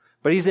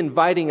 But He's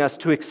inviting us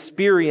to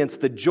experience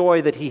the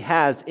joy that He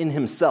has in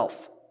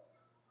Himself.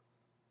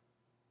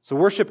 So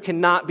worship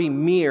cannot be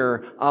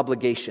mere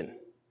obligation.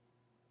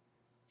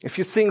 If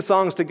you sing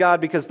songs to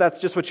God because that's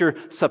just what you're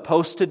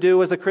supposed to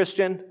do as a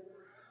Christian,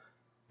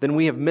 then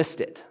we have missed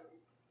it.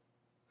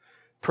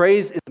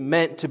 Praise is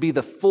meant to be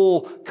the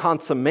full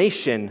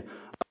consummation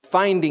of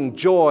finding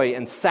joy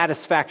and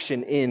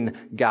satisfaction in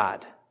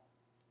God.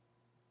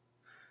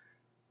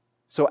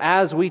 So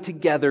as we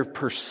together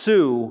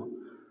pursue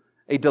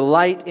a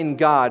delight in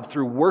God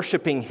through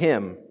worshiping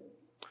Him,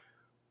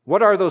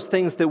 what are those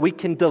things that we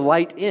can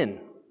delight in?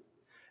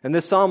 And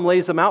this psalm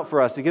lays them out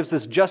for us. It gives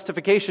this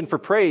justification for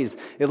praise.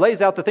 It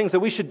lays out the things that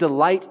we should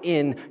delight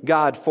in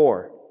God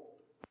for.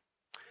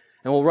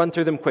 And we'll run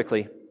through them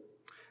quickly.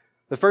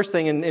 The first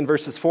thing in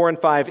verses 4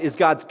 and 5 is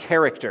God's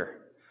character.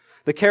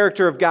 The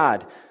character of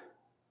God. It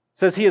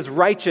says He is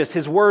righteous.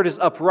 His word is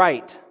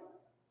upright.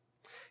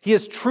 He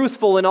is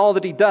truthful in all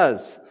that He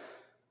does. It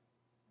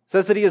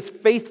says that He is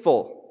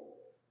faithful.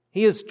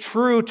 He is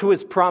true to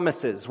His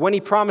promises. When He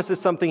promises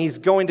something, He's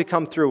going to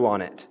come through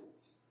on it.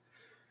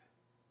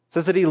 It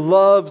says that He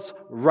loves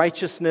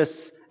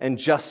righteousness and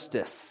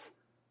justice,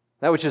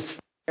 that which is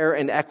fair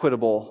and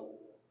equitable.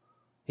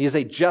 He is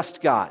a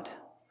just God,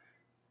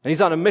 and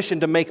He's on a mission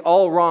to make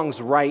all wrongs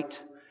right,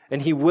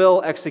 and He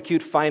will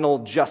execute final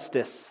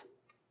justice.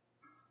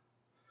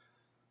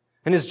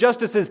 And His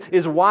justice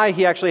is why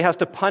He actually has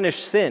to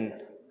punish sin.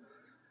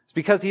 It's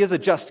because He is a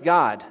just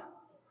God.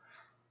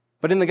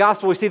 But in the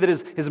gospel, we see that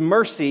His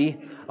mercy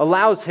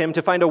allows Him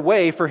to find a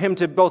way for Him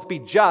to both be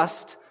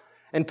just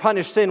and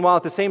punish sin while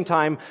at the same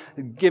time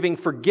giving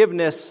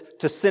forgiveness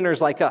to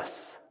sinners like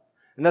us.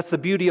 And that's the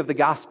beauty of the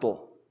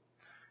gospel.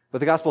 But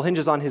the gospel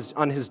hinges on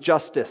His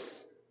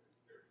justice.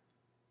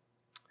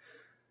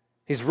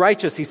 He's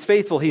righteous, He's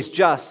faithful, He's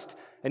just,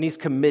 and He's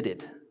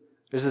committed.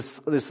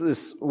 There's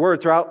this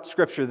word throughout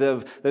Scripture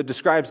that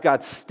describes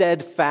God's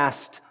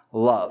steadfast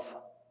love.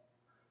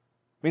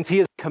 It means He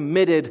is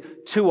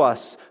committed to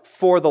us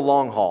for the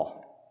long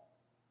haul.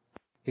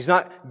 He's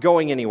not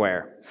going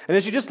anywhere. And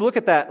as you just look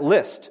at that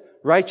list,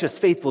 righteous,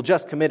 faithful,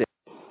 just, committed,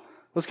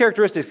 those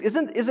characteristics,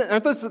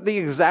 aren't those the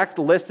exact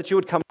list that you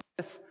would come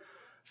with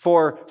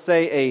for,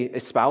 say, a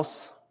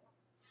spouse,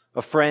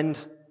 a friend,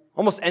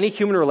 almost any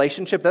human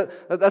relationship?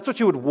 That's what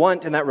you would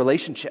want in that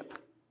relationship.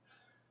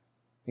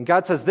 And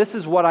God says, this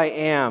is what I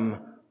am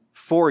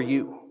for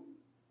you.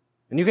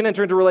 And you can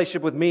enter into a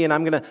relationship with me, and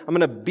I'm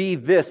gonna be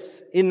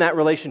this in that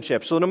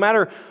relationship. So no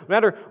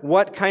matter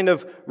what kind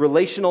of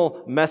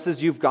relational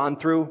messes you've gone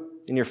through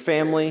in your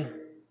family,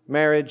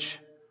 marriage,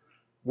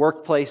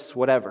 workplace,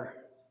 whatever,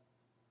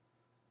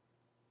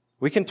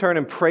 we can turn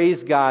and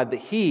praise God that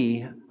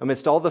He,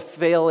 amidst all the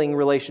failing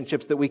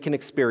relationships that we can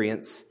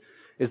experience,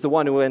 is the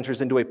one who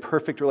enters into a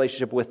perfect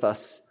relationship with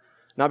us.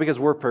 Not because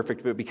we're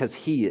perfect, but because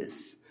He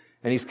is.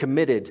 And He's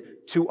committed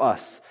to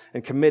us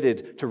and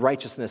committed to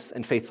righteousness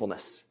and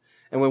faithfulness.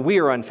 And when we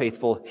are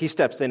unfaithful, He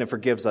steps in and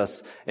forgives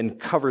us and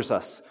covers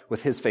us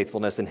with His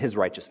faithfulness and His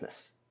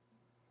righteousness.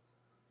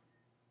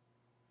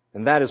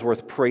 And that is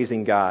worth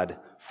praising God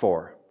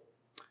for.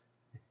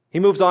 He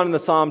moves on in the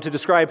psalm to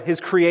describe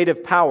His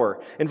creative power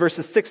in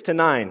verses 6 to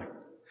 9.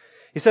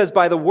 He says,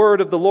 by the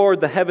word of the Lord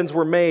the heavens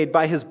were made,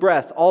 by His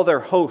breath all their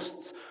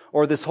hosts,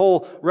 or this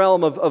whole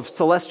realm of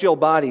celestial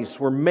bodies,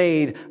 were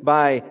made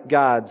by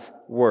God's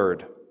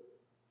word.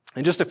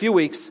 In just a few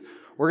weeks,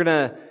 we're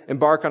going to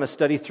embark on a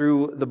study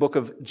through the book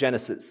of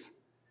Genesis.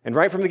 And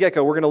right from the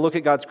get-go, we're going to look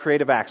at God's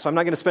creative acts. So I'm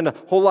not going to spend a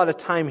whole lot of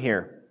time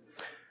here.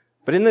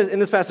 But in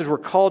this passage, we're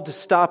called to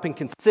stop and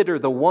consider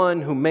the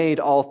one who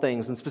made all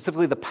things, and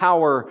specifically the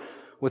power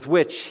with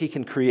which He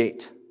can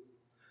create.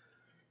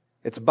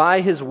 It's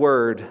by His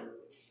word,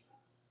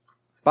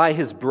 by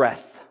His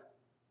breath.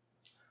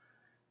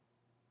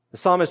 The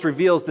psalmist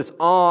reveals this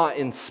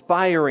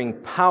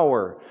awe-inspiring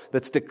power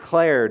that's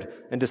declared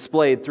and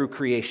displayed through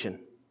creation.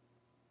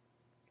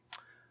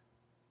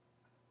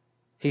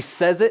 He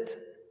says it,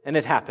 and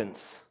it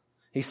happens.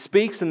 He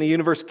speaks, and the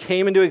universe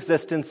came into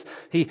existence.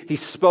 He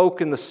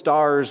spoke, and the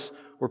stars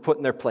were put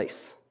in their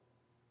place.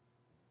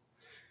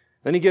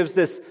 Then He gives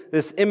this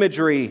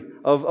imagery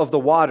of the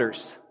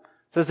waters.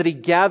 It says that He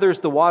gathers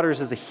the waters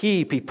as a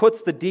heap. He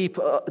puts the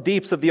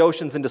deeps of the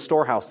oceans into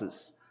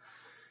storehouses.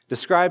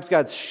 Describes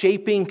God's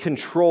shaping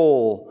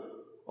control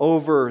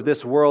over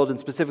this world, and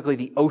specifically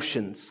the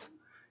oceans.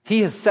 He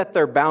has set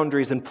their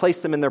boundaries and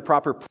placed them in their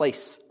proper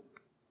place.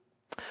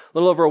 A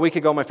little over a week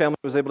ago, my family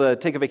was able to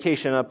take a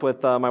vacation up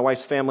with my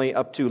wife's family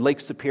up to Lake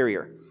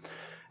Superior.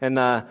 And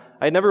I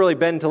had never really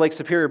been to Lake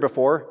Superior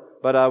before,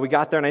 but we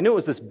got there and I knew it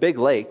was this big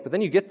lake. But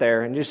then you get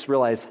there and you just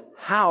realize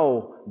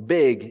how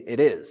big it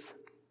is.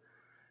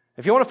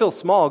 If you want to feel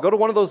small, go to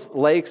one of those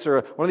lakes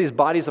or one of these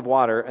bodies of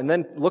water and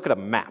then look at a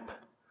map.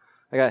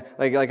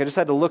 I just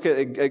had to look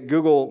at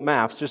Google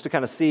Maps just to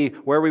kind of see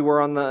where we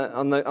were on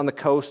the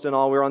coast and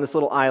all. We were on this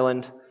little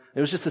island. It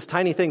was just this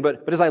tiny thing,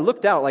 but as I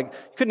looked out, you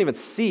couldn't even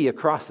see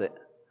across it.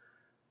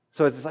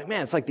 So it's like,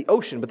 man, it's like the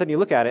ocean. But then you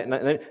look at it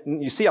and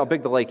then you see how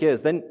big the lake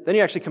is. Then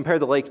you actually compare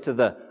the lake to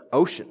the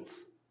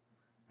oceans.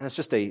 And it's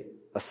just a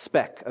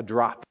speck, a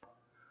drop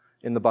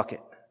in the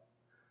bucket.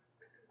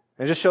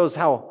 And it just shows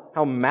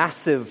how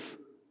massive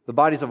the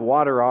bodies of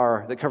water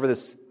are that cover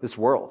this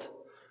world.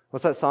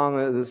 What's that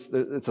song?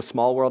 It's a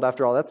small world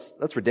after all.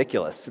 That's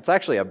ridiculous. It's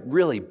actually a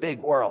really big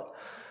world.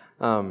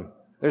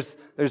 There's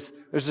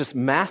just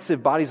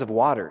massive bodies of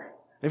water.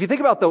 And if you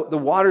think about the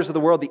waters of the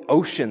world, the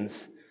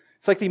oceans,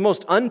 it's like the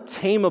most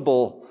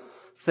untamable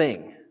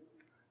thing.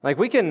 Like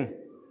we can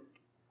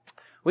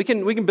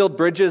build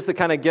bridges that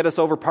kind of get us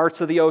over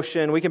parts of the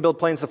ocean. We can build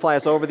planes to fly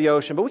us over the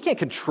ocean, but we can't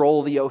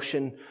control the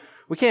ocean.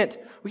 We can't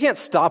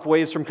stop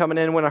waves from coming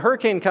in. When a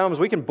hurricane comes,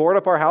 we can board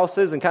up our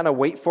houses and kind of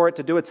wait for it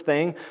to do its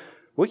thing.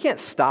 We can't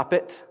stop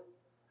it.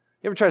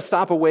 You ever try to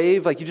stop a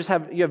wave? You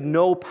have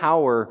no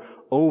power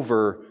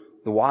over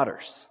the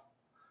waters.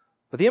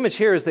 But the image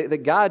here is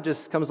that God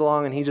just comes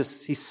along and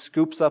he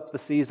scoops up the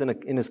seas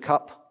in his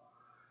cup.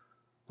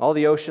 All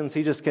the oceans,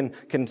 he just can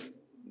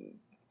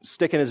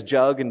stick in his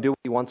jug and do what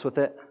he wants with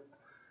it.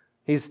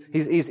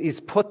 He's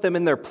put them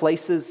in their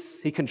places.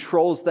 He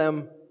controls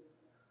them.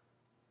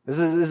 This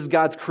is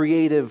God's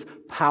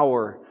creative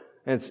power.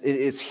 And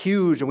it's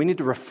huge, and we need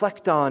to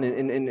reflect on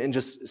and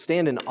just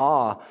stand in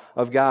awe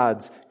of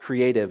God's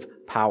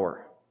creative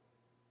power.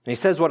 And he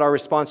says what our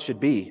response should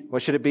be.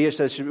 What should it be? It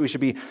says we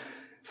should be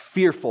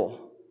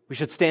fearful. We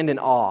should stand in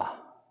awe.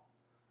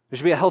 There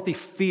should be a healthy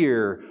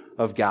fear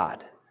of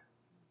God.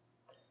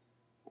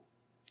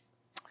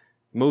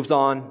 Moves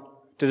on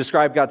to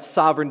describe God's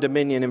sovereign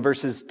dominion in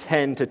verses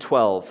 10 to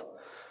 12.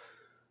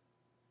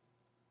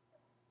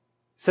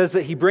 Says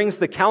that he brings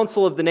the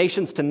counsel of the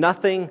nations to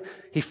nothing.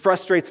 He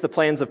frustrates the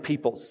plans of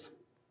peoples.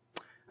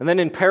 And then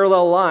in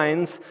parallel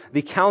lines,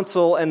 the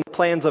counsel and the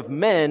plans of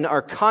men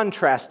are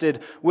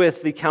contrasted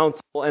with the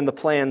counsel and the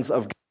plans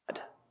of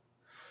God.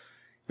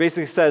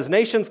 Basically says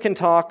nations can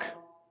talk,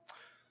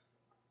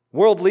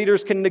 world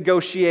leaders can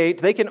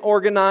negotiate, they can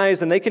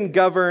organize and they can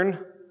govern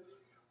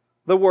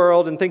the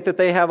world and think that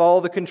they have all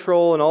the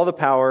control and all the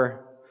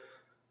power,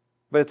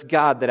 but it's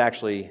God that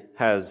actually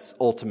has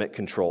ultimate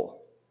control.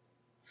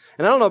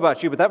 And I don't know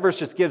about you, but that verse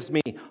just gives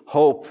me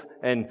hope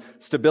and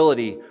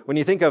stability. When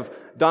you think of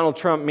Donald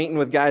Trump meeting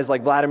with guys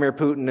like Vladimir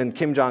Putin and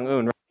Kim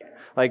Jong-un, right?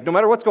 Like, no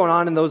matter what's going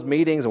on in those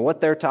meetings and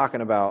what they're talking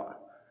about,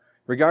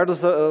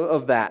 regardless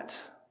of that,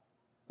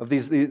 of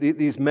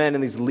these men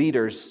and these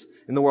leaders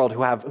in the world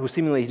who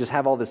seemingly just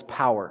have all this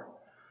power,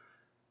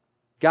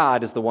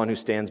 God is the one who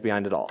stands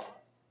behind it all.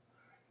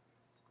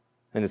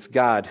 And it's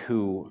God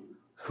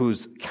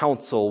whose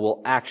counsel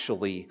will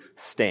actually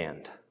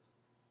stand.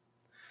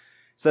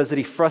 Says that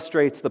he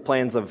frustrates the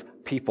plans of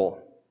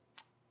people.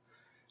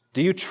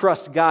 Do you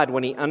trust God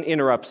when he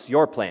uninterrupts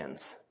your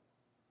plans?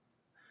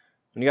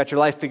 When you got your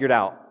life figured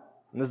out,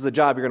 and this is the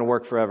job you're going to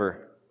work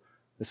forever,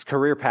 this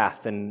career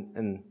path,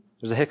 and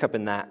there's a hiccup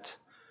in that.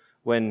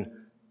 When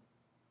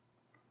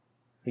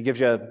he gives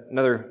you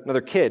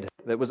another kid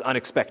that was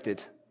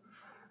unexpected,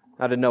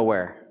 out of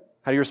nowhere.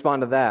 How do you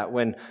respond to that?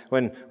 When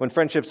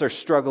friendships are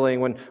struggling,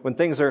 when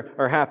things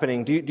are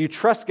happening, do you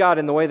trust God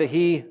in the way that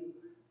he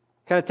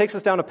kind of takes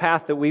us down a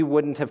path that we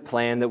wouldn't have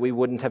planned, that we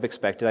wouldn't have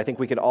expected? I think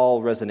we could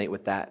all resonate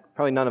with that.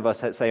 Probably none of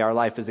us say our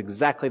life is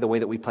exactly the way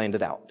that we planned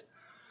it out.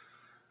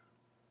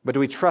 But do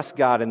we trust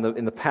God in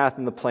the path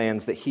and the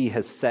plans that he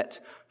has set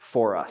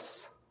for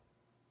us?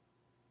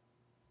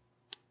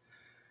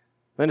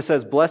 Then it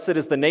says, blessed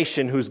is the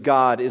nation whose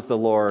God is the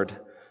Lord,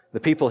 the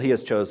people he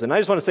has chosen. I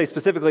just want to say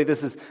specifically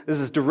this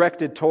is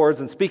directed towards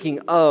and speaking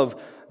of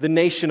the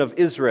nation of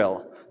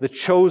Israel, the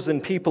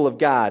chosen people of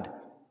God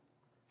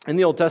in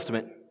the Old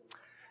Testament.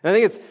 And I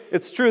think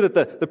it's true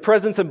that the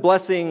presence and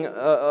blessing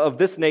of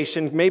this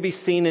nation may be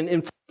seen and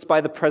influenced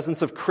by the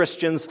presence of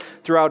Christians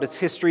throughout its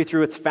history,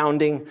 through its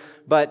founding,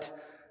 but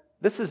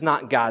this is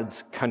not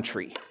God's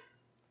country.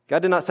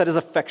 God did not set his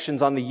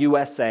affections on the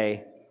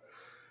USA,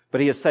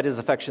 but he has set his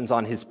affections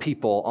on his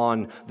people,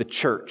 on the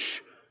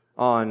church,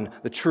 on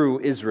the true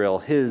Israel,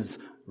 his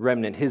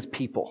remnant, his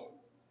people.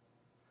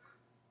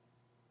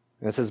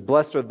 And it says,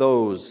 blessed are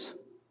those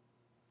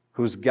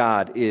whose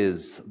God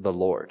is the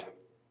Lord.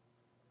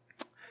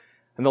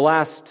 And the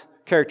last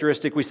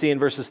characteristic we see in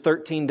verses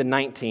 13 to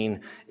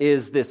 19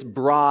 is this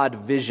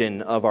broad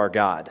vision of our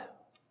God.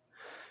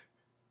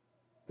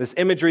 This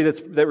imagery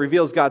that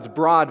reveals God's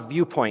broad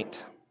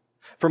viewpoint.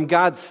 From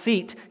God's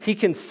seat, he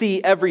can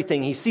see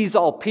everything. He sees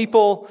all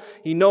people.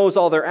 He knows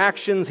all their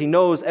actions. He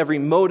knows every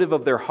motive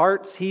of their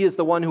hearts. He is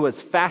the one who has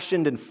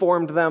fashioned and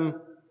formed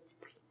them.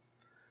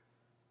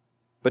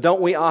 But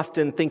don't we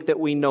often think that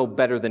we know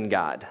better than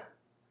God?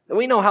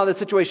 We know how this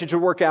situation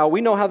should work out.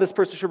 We know how this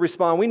person should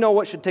respond. We know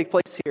what should take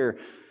place here.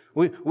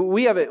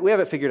 We have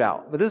it figured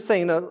out. But this is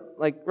saying,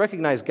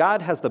 recognize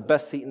God has the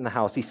best seat in the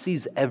house. He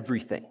sees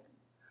everything.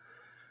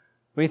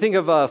 When you think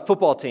of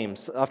football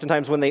teams,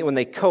 oftentimes when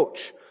they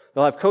coach,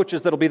 they'll have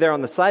coaches that'll be there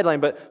on the sideline,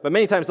 but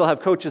many times they'll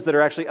have coaches that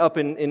are actually up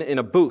in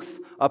a booth,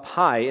 up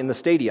high in the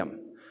stadium.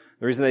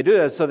 The reason they do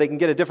that is so they can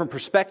get a different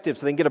perspective,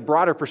 so they can get a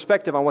broader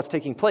perspective on what's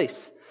taking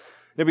place.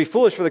 It'd be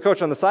foolish for the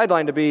coach on the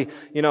sideline to be,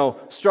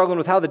 struggling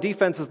with how the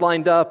defense is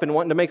lined up and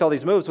wanting to make all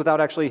these moves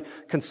without actually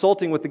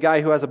consulting with the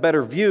guy who has a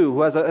better view,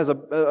 who has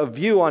a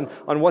view on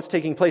what's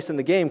taking place in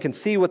the game, can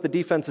see what the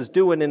defense is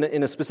doing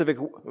in a specific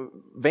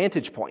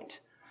vantage point.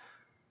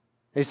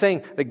 And he's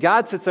saying that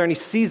God sits there and He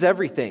sees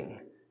everything.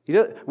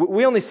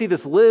 We only see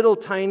this little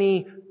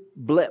tiny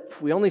blip.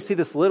 We only see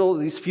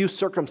these few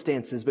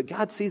circumstances, but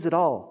God sees it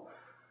all.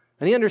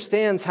 And He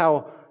understands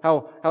how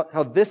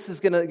this is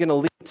going to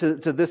lead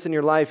to this in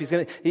your life.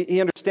 He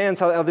understands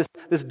how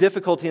this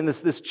difficulty and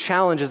this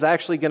challenge is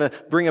actually going to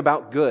bring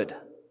about good.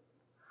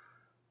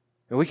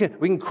 And we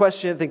can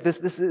question it and think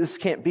this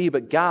can't be,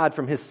 but God,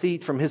 from His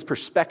seat, from His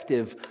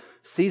perspective,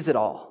 sees it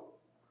all.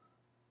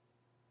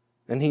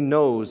 And He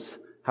knows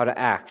how to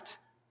act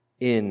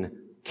in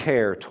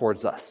care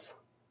towards us.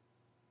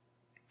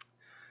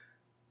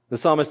 The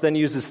psalmist then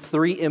uses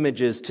 3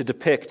 images to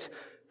depict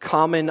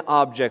common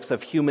objects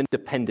of human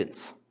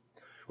dependence.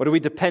 What do we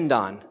depend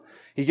on?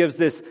 He gives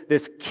this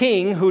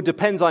king who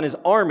depends on his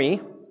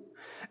army,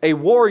 a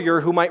warrior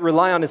who might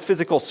rely on his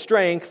physical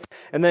strength,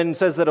 and then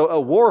says that a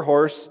war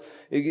horse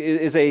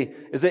is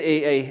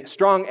a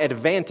strong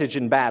advantage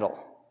in battle.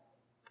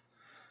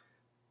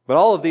 But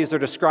all of these are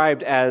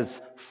described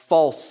as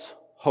false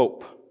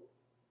hope.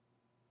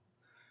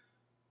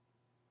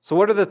 So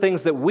what are the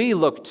things that we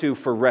look to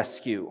for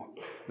rescue,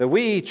 that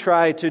we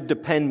try to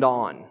depend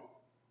on?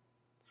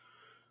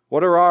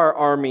 What are our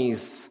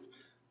armies?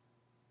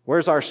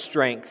 Where's our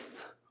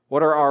strength?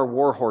 What are our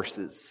war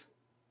horses?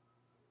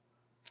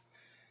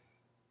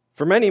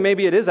 For many,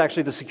 maybe it is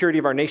actually the security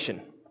of our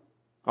nation,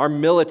 our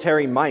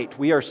military might.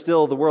 We are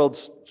still the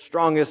world's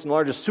strongest and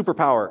largest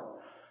superpower.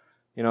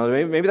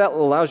 Maybe that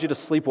allows you to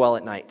sleep well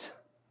at night,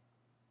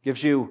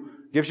 gives you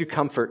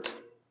comfort.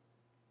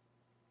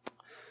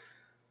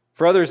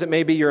 For others, it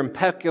may be your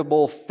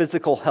impeccable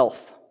physical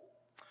health.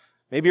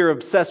 Maybe you're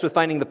obsessed with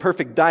finding the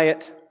perfect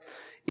diet,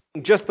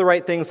 eating just the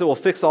right things that will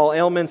fix all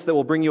ailments, that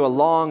will bring you a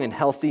long and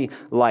healthy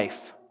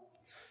life.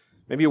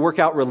 Maybe you work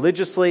out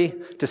religiously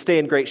to stay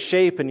in great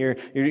shape, and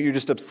you're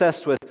just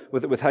obsessed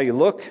with how you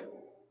look.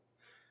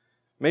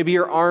 Maybe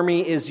your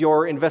army is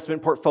your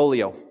investment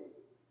portfolio.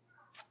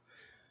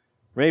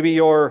 Maybe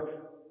your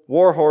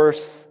war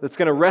horse that's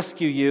going to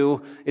rescue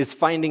you is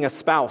finding a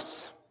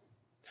spouse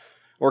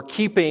or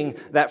keeping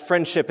that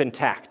friendship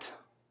intact.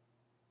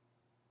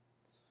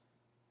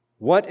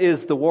 What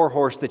is the war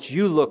horse that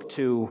you look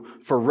to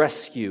for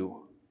rescue,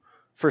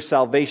 for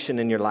salvation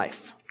in your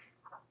life?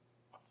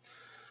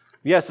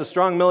 Yes, a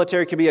strong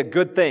military can be a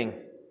good thing.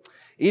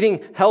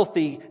 Eating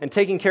healthy and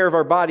taking care of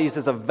our bodies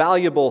is a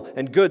valuable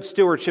and good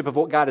stewardship of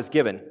what God has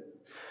given.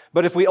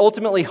 But if we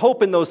ultimately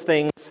hope in those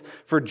things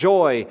for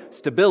joy,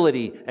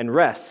 stability, and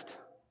rest,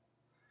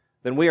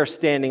 then we are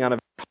standing on a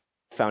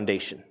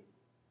foundation.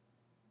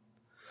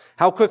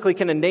 How quickly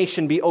can a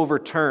nation be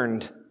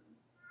overturned?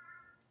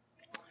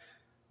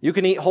 You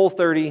can eat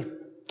Whole30.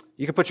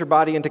 You can put your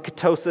body into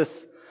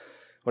ketosis,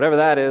 whatever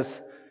that is.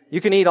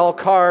 You can eat all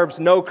carbs,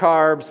 no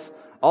carbs,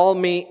 all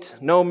meat,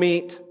 no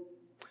meat.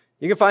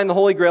 You can find the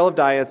holy grail of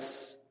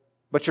diets,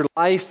 but your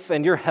life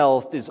and your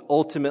health is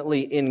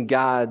ultimately in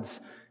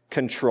God's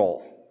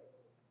control.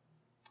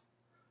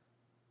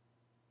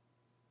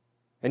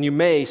 And you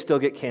may still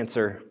get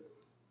cancer.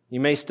 You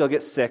may still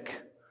get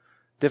sick.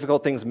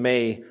 Difficult things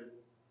may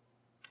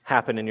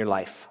happen in your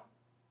life.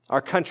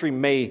 Our country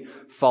may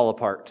fall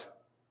apart,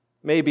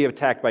 may be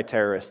attacked by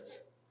terrorists.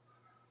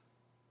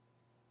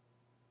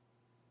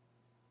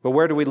 But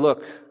where do we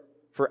look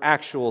for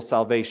actual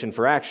salvation,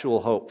 for actual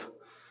hope?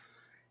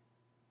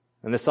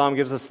 And the psalm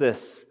gives us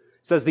this. It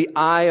says, "The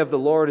eye of the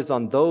Lord is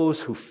on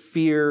those who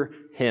fear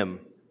Him.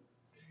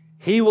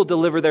 He will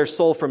deliver their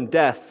soul from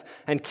death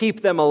and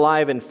keep them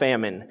alive in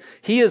famine.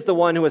 He is the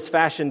one who has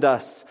fashioned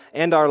us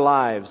and our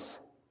lives.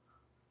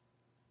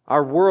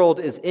 Our world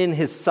is in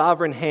His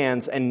sovereign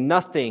hands, and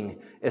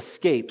nothing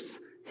escapes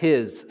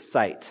His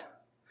sight.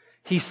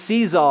 He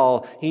sees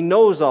all, He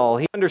knows all,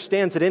 He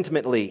understands it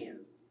intimately,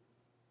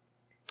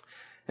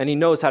 and He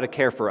knows how to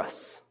care for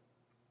us.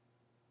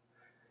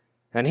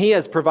 And He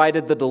has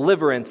provided the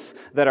deliverance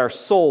that our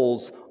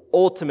souls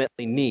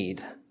ultimately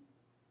need.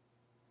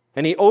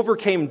 And He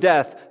overcame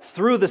death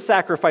through the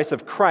sacrifice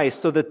of Christ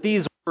so that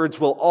these words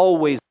will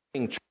always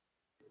ring true.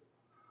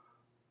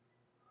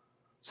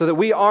 So that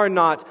we are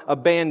not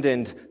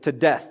abandoned to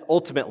death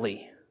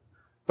ultimately,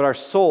 but our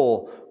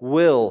soul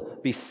will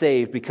be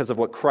saved because of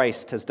what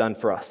Christ has done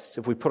for us,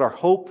 if we put our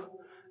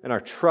hope and our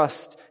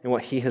trust in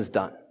what He has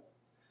done.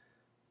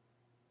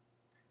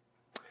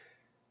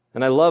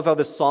 And I love how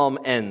this psalm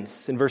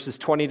ends in verses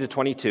 20 to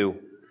 22.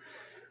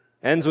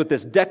 Ends with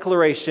this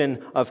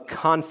declaration of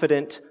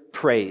confident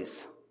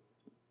praise.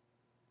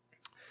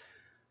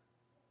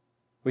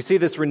 We see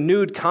this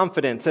renewed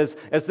confidence as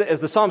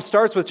the psalm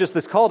starts with just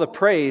this call to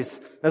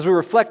praise. As we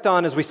reflect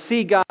on, as we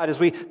see God, as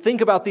we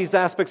think about these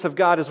aspects of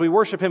God, as we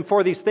worship Him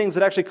for these things,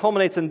 it actually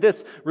culminates in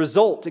this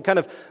result. It kind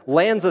of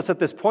lands us at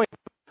this point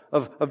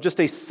of just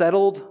a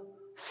settled,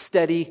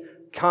 steady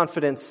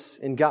confidence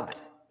in God.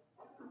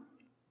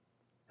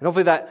 And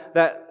hopefully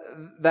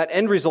that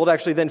end result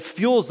actually then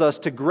fuels us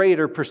to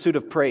greater pursuit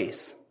of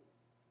praise.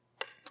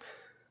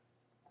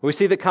 We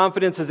see that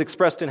confidence is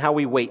expressed in how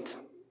we wait.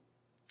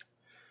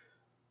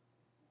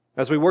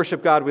 As we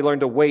worship God, we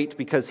learn to wait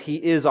because He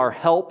is our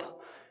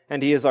help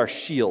and He is our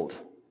shield.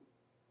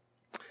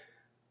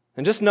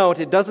 And just note,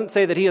 it doesn't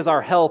say that He is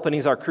our help and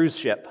He's our cruise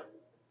ship.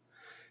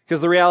 Because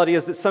the reality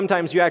is that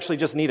sometimes you actually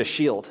just need a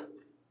shield.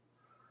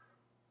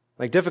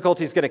 Like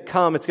difficulty is going to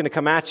come, it's going to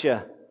come at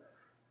you.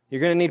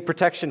 You're going to need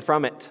protection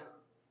from it.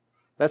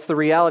 That's the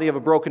reality of a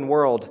broken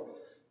world.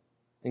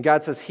 And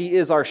God says He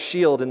is our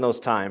shield in those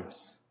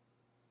times.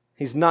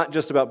 He's not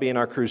just about being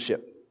our cruise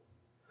ship.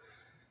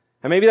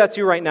 And maybe that's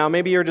you right now.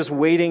 Maybe you're just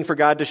waiting for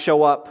God to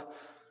show up,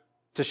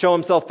 to show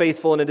Himself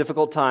faithful in a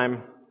difficult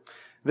time.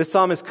 This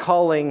psalm is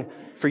calling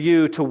for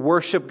you to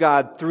worship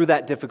God through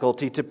that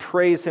difficulty, to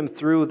praise Him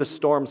through the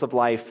storms of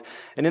life.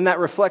 And in that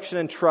reflection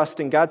and trust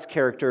in God's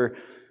character,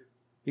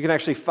 you can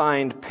actually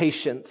find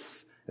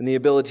patience and the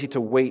ability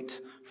to wait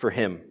for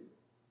Him.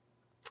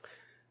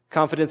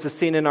 Confidence is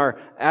seen in our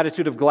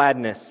attitude of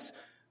gladness.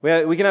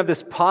 We can have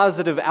this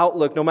positive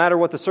outlook no matter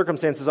what the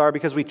circumstances are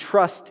because we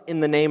trust in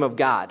the name of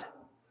God.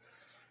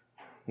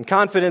 And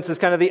confidence is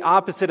kind of the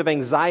opposite of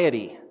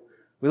anxiety.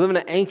 We live in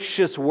an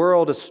anxious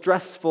world, a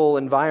stressful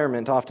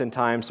environment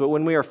oftentimes, but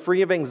when we are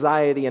free of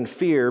anxiety and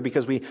fear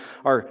because we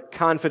are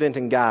confident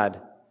in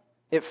God,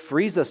 it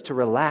frees us to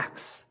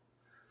relax,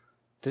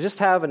 to just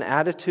have an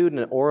attitude and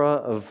an aura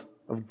of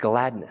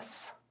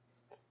gladness.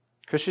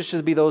 Christians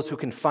should be those who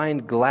can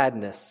find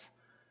gladness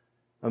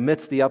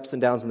amidst the ups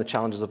and downs and the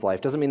challenges of life.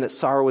 Doesn't mean that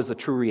sorrow is a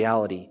true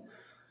reality,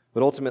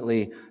 but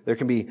ultimately there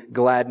can be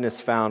gladness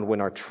found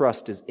when our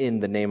trust is in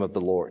the name of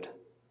the Lord.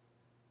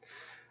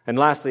 And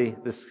lastly,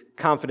 this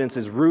confidence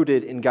is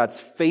rooted in God's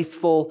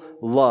faithful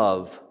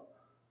love,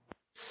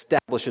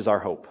 establishes our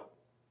hope.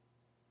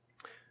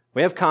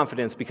 We have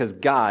confidence because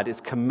God is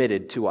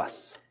committed to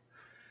us.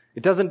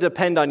 It doesn't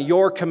depend on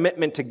your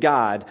commitment to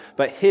God,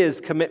 but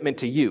His commitment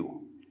to you.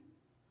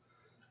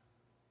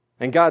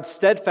 And God's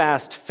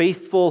steadfast,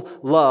 faithful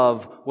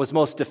love was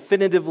most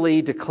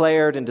definitively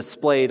declared and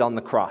displayed on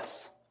the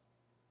cross.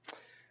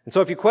 And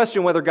so if you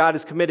question whether God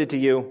is committed to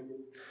you,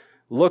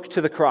 look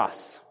to the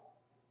cross.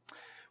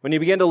 When you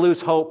begin to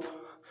lose hope,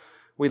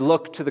 we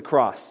look to the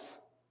cross.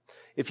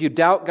 If you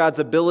doubt God's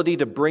ability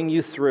to bring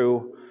you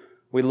through,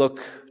 we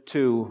look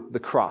to the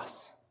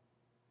cross.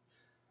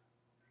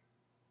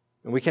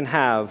 And we can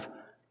have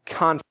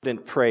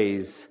confident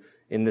praise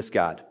in this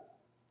God.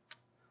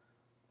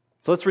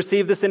 So let's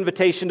receive this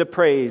invitation to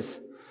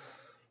praise.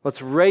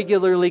 Let's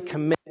regularly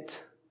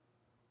commit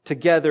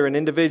together and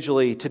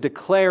individually to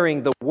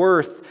declaring the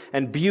worth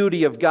and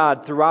beauty of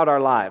God throughout our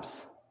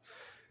lives.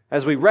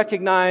 As we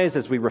recognize,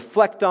 as we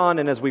reflect on,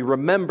 and as we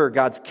remember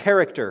God's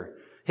character,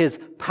 His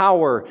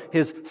power,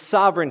 His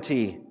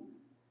sovereignty,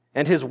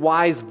 and His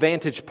wise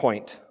vantage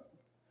point,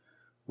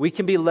 we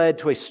can be led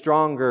to a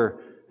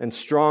stronger and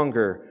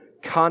stronger,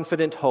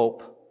 confident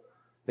hope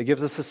that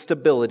gives us a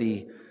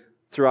stability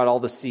throughout all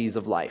the seas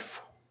of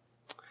life.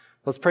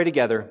 Let's pray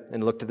together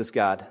and look to this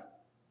God.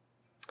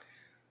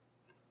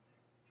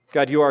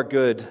 God, You are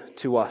good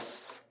to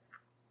us.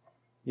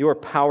 You are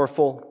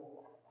powerful.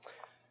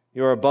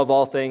 You are above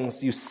all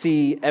things. You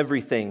see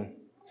everything.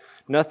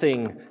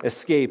 Nothing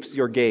escapes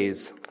Your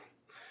gaze.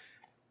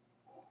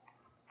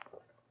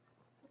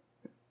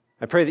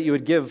 I pray that You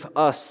would give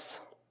us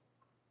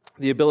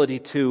the ability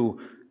to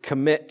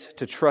commit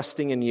to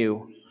trusting in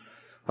You.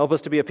 Help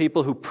us to be a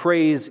people who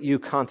praise You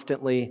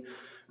constantly,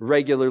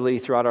 regularly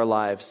throughout our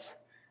lives.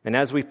 And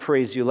as we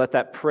praise You, let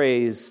that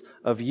praise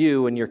of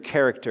You and Your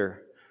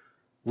character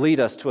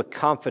lead us to a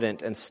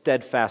confident and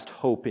steadfast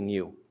hope in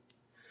You.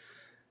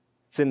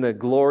 It's in the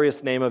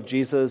glorious name of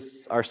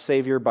Jesus, our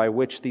Savior, by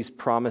which these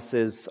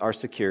promises are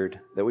secured,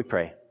 that we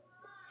pray.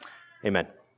 Amen.